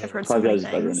I've heard Five so many Guys is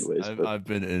better things. anyways. I've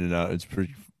been in and out. It's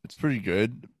pretty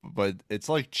good, but it's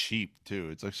cheap too.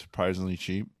 It's surprisingly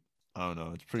cheap. I don't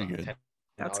know. It's pretty good.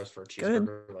 That's for a good.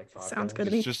 $5. Sounds good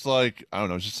to me. It's just I don't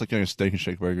know. It's just getting a steak and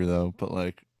shake burger though, but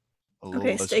a little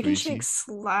less steak greasy. and shake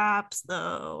slaps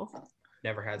though.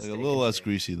 Never had steak a little less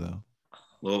greasy though. A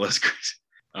little less greasy.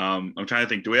 I'm trying to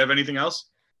think. Do we have anything else?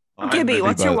 Gibby,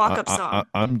 what's your walk-up song?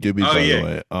 I'm Gibby, by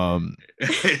the way.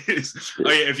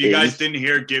 If you guys didn't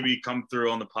hear Gibby come through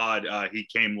on the pod, he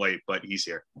came late, but he's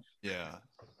here. Yeah.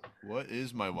 What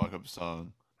is my walk-up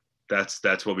song?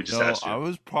 That's what we just asked you. I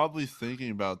was thinking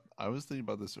about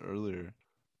this earlier.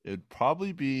 It'd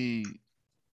probably be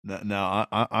now.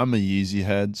 I'm a Yeezy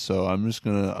head, so I'm just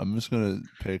gonna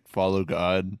pick "Follow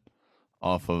God"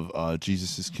 off of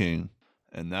 "Jesus Is King,"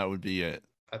 and that would be it.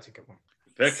 That's a good one.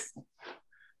 Pick.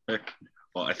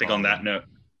 Well, I think on that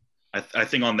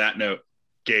note,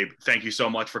 Gabe, thank you so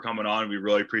much for coming on. We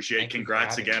really appreciate it.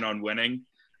 Congrats again on winning.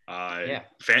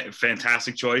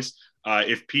 Fantastic choice.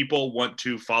 If people want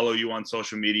to follow you on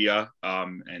social media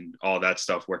and all that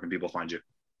stuff, where can people find you?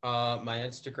 My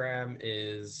Instagram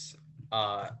is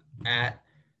at,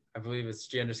 I believe it's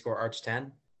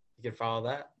G_Arch10. You can follow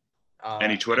that.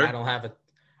 Any Twitter?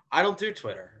 I don't do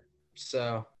Twitter.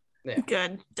 So yeah.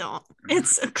 Good. Don't.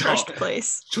 It's a cursed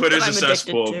place. Twitter's a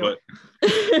cesspool, but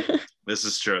this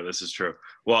is true.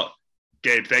 Well,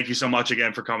 Gabe, thank you so much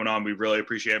again for coming on. We really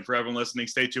appreciate it. For everyone listening,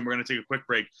 stay tuned. We're going to take a quick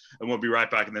break, and we'll be right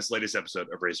back in this latest episode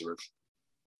of Raise the Roof.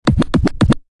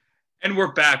 And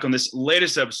we're back on this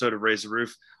latest episode of Raise the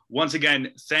Roof. Once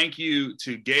again, thank you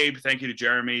to Gabe. Thank you to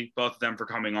Jeremy, both of them for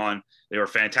coming on. They were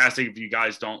fantastic. If you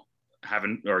guys don't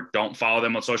haven't or don't follow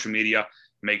them on social media,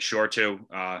 make sure to.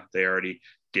 They already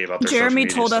gave up their social Jeremy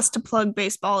media told stuff. us to plug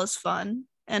Baseball is Fun.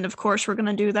 And of course, we're going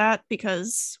to do that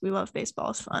because we love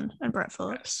Baseball is Fun and Brett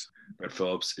Phillips. Yes. Brett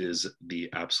Phillips is the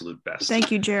absolute best.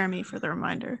 Thank you, Jeremy, for the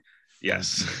reminder.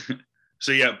 Yes.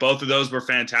 So, yeah, both of those were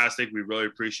fantastic. We really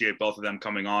appreciate both of them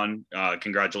coming on.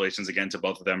 Congratulations again to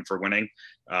both of them for winning.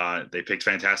 They picked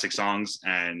fantastic songs,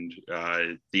 and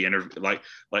the interview,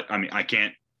 I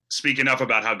can't speak enough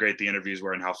about how great the interviews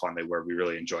were and how fun they were. We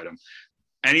really enjoyed them.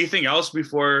 Anything else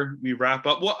before we wrap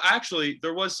up? Well, actually,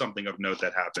 there was something of note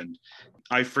that happened.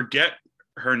 I forget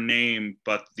her name,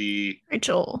 but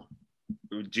Rachel.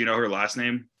 Do you know her last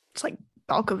name? It's like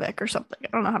Balkovic or something. I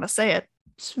don't know how to say it.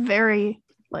 It's very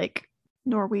like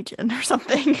Norwegian or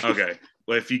something. Okay.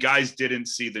 Well, if you guys didn't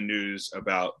see the news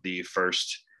about the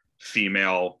first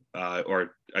female,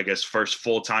 or I guess first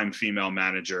full-time female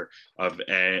manager of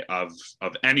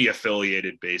any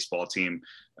affiliated baseball team,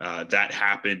 that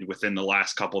happened within the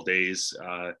last couple days.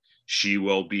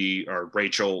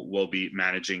 Rachel will be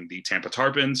managing the Tampa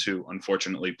Tarpons, who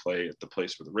unfortunately play at the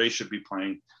place where the Rays should be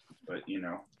playing. But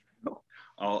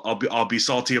I'll be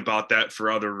salty about that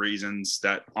for other reasons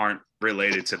that aren't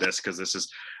related to this, because this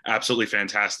is absolutely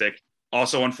fantastic.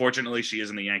 Also, unfortunately, she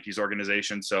is in the Yankees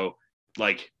organization, so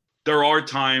there are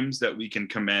times that we can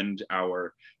commend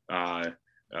our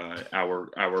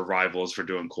rivals for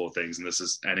doing cool things, and this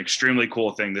is an extremely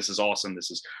cool thing. This is awesome. This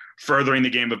is furthering the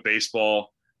game of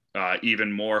baseball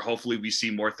even more. Hopefully, we see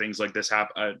more things like this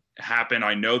happen.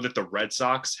 I know that the Red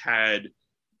Sox had.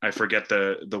 I forget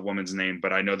the woman's name,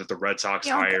 but I know that the Red Sox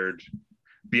hired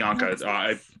Bianca.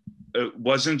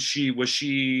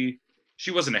 She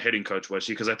wasn't a hitting coach, was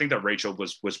she? Because I think that Rachel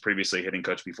was previously a hitting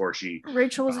coach before she.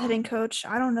 Rachel was a hitting coach.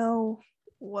 I don't know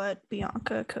what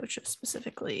Bianca coaches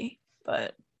specifically,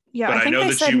 but yeah. But I know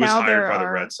that she was hired by the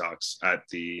are, Red Sox at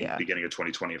the beginning of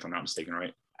 2020, if I'm not mistaken,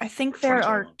 right? I think there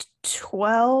are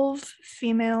 12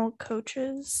 female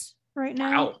coaches right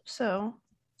now. Wow. So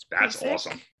that's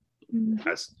awesome. Mm-hmm.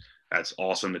 That's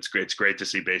awesome. It's great. It's great to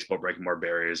see baseball breaking more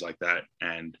barriers like that,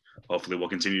 and hopefully we'll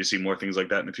continue to see more things like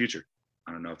that in the future.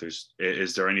 I don't know if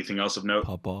is there anything else of note?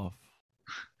 Pop off.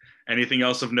 Anything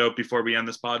else of note before we end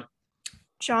this pod?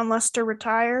 John Lester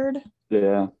retired.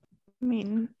 Yeah. I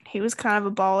mean, he was kind of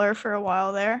a baller for a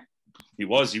while there. He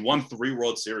was. He won 3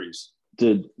 World Series.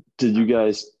 Did you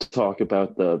guys talk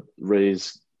about the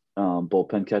Rays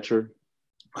bullpen catcher?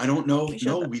 I don't know.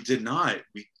 No, we did not.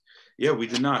 We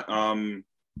did not.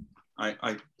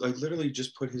 I literally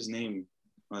just put his name.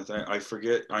 I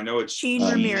forget. I know it's Gene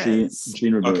Ramirez.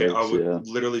 Gene Ramirez. Okay, I was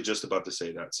literally just about to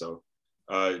say that. So,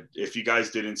 if you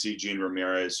guys didn't see, Gene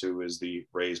Ramirez, who is the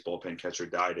Rays bullpen catcher,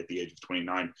 died at the age of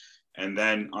 29, and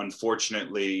then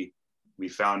unfortunately, we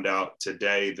found out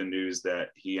today the news that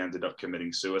he ended up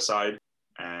committing suicide,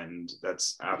 and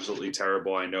that's absolutely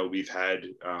terrible. I know we've had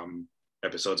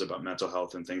episodes about mental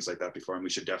health and things like that before, and we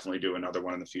should definitely do another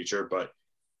one in the future. But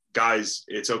guys,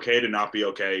 it's okay to not be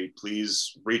okay.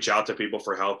 Please reach out to people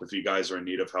for help if you guys are in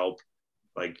need of help.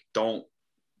 Don't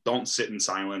sit in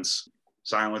silence.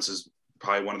 Silence is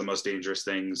probably one of the most dangerous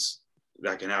things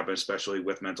that can happen, especially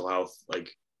with mental health.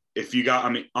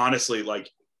 Honestly,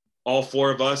 all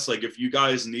 4 of us, if you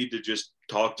guys need to just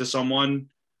talk to someone,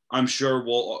 I'm sure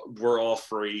we're all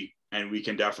free, and we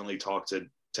can definitely talk to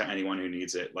anyone who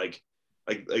needs it.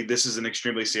 This is an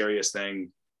extremely serious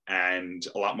thing, and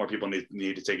a lot more people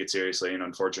need to take it seriously. And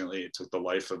unfortunately, it took the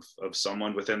life of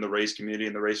someone within the Rays community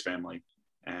and the Rays family,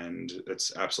 and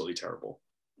it's absolutely terrible.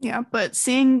 Yeah, but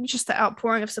seeing just the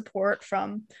outpouring of support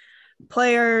from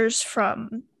players,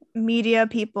 from media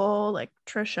people like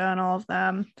Trisha and all of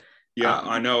them. Yeah,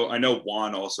 I know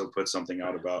Juan also put something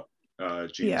out about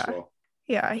Gene as well.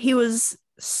 Yeah, he was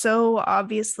so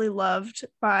obviously loved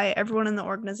by everyone in the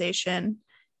organization,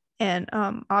 and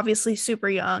obviously super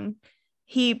young.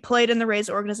 He played in the Rays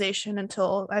organization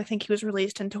until I think he was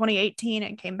released in 2018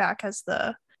 and came back as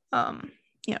the,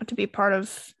 to be part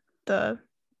of the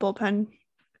bullpen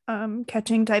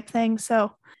catching type thing.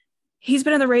 So he's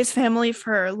been in the Rays family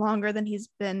for longer than he's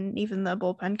been even the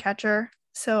bullpen catcher.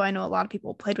 So I know a lot of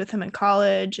people played with him in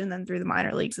college and then through the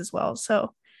minor leagues as well.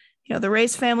 So, the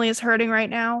Rays family is hurting right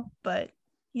now, but,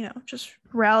 just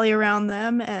rally around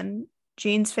them and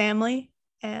Gene's family,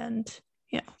 and,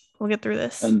 we'll get through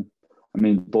this. And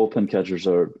bullpen catchers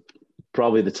are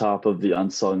probably the top of the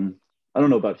unsung, I don't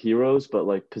know about heroes,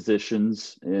 but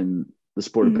positions in the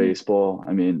sport of baseball.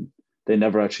 They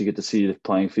never actually get to see the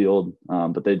playing field,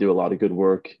 but they do a lot of good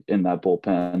work in that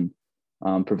bullpen,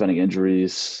 preventing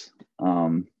injuries,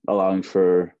 allowing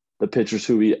for the pitchers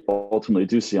who we ultimately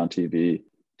do see on TV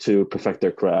to perfect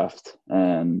their craft.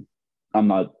 And I'm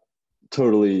not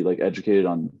totally like educated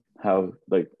on how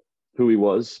like who he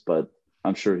was, but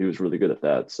I'm sure he was really good at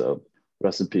that. So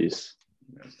rest in peace.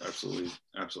 Yeah,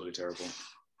 absolutely terrible.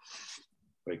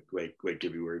 Wait,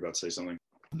 Gibby, were you about to say something?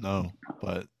 No,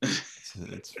 but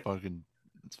it's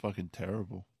fucking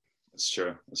terrible. It's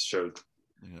true.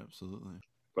 Yeah, absolutely.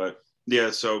 But yeah,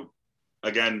 so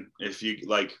again, if you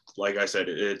like I said,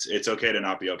 it's okay to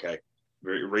not be okay.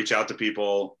 Reach out to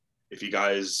people if you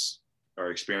guys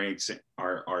are experiencing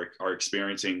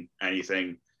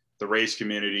anything. The Raise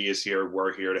community is here.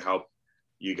 We're here to help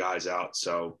you guys out.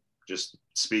 So just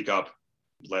speak up,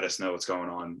 let us know what's going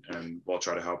on, and we'll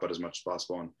try to help out as much as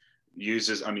possible. And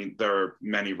there are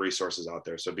many resources out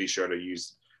there, so be sure to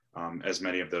use as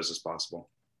many of those as possible.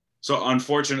 So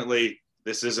unfortunately,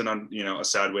 this isn't a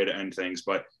sad way to end things,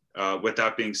 but with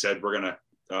that being said, we're gonna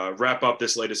wrap up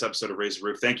this latest episode of Raise the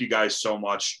Roof. Thank you guys so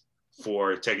much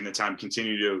for taking the time.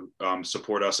 Continue to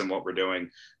support us and what we're doing.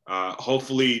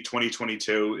 Hopefully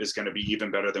 2022 is going to be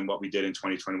even better than what we did in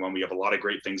 2021. We have a lot of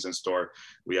great things in store.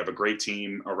 We have a great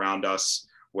team around us.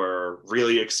 We're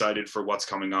really excited for what's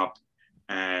coming up,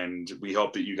 and we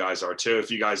hope that you guys are too.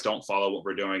 If you guys don't follow what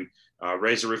we're doing,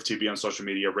 Raise the Roof TV on social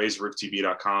media,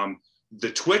 raisetherooftv.com.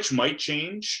 The Twitch might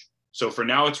change. So for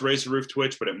now it's Raise the Roof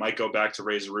Twitch, but it might go back to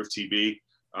Raise the Roof TV.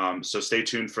 So stay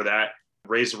tuned for that.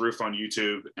 Raise the Roof on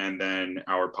YouTube, and then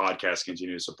our podcast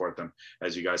continue to support them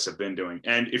as you guys have been doing.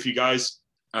 And if you guys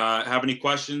have any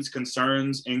questions,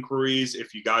 concerns, inquiries,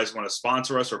 if you guys want to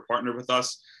sponsor us or partner with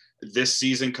us this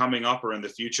season coming up or in the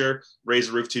future,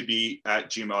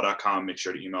 raisetherooftv@gmail.com. Make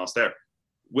sure to email us there.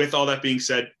 With all that being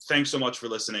said, thanks so much for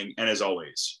listening. And as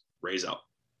always, raise up.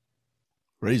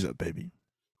 Raise up, baby.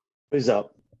 Raise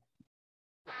up.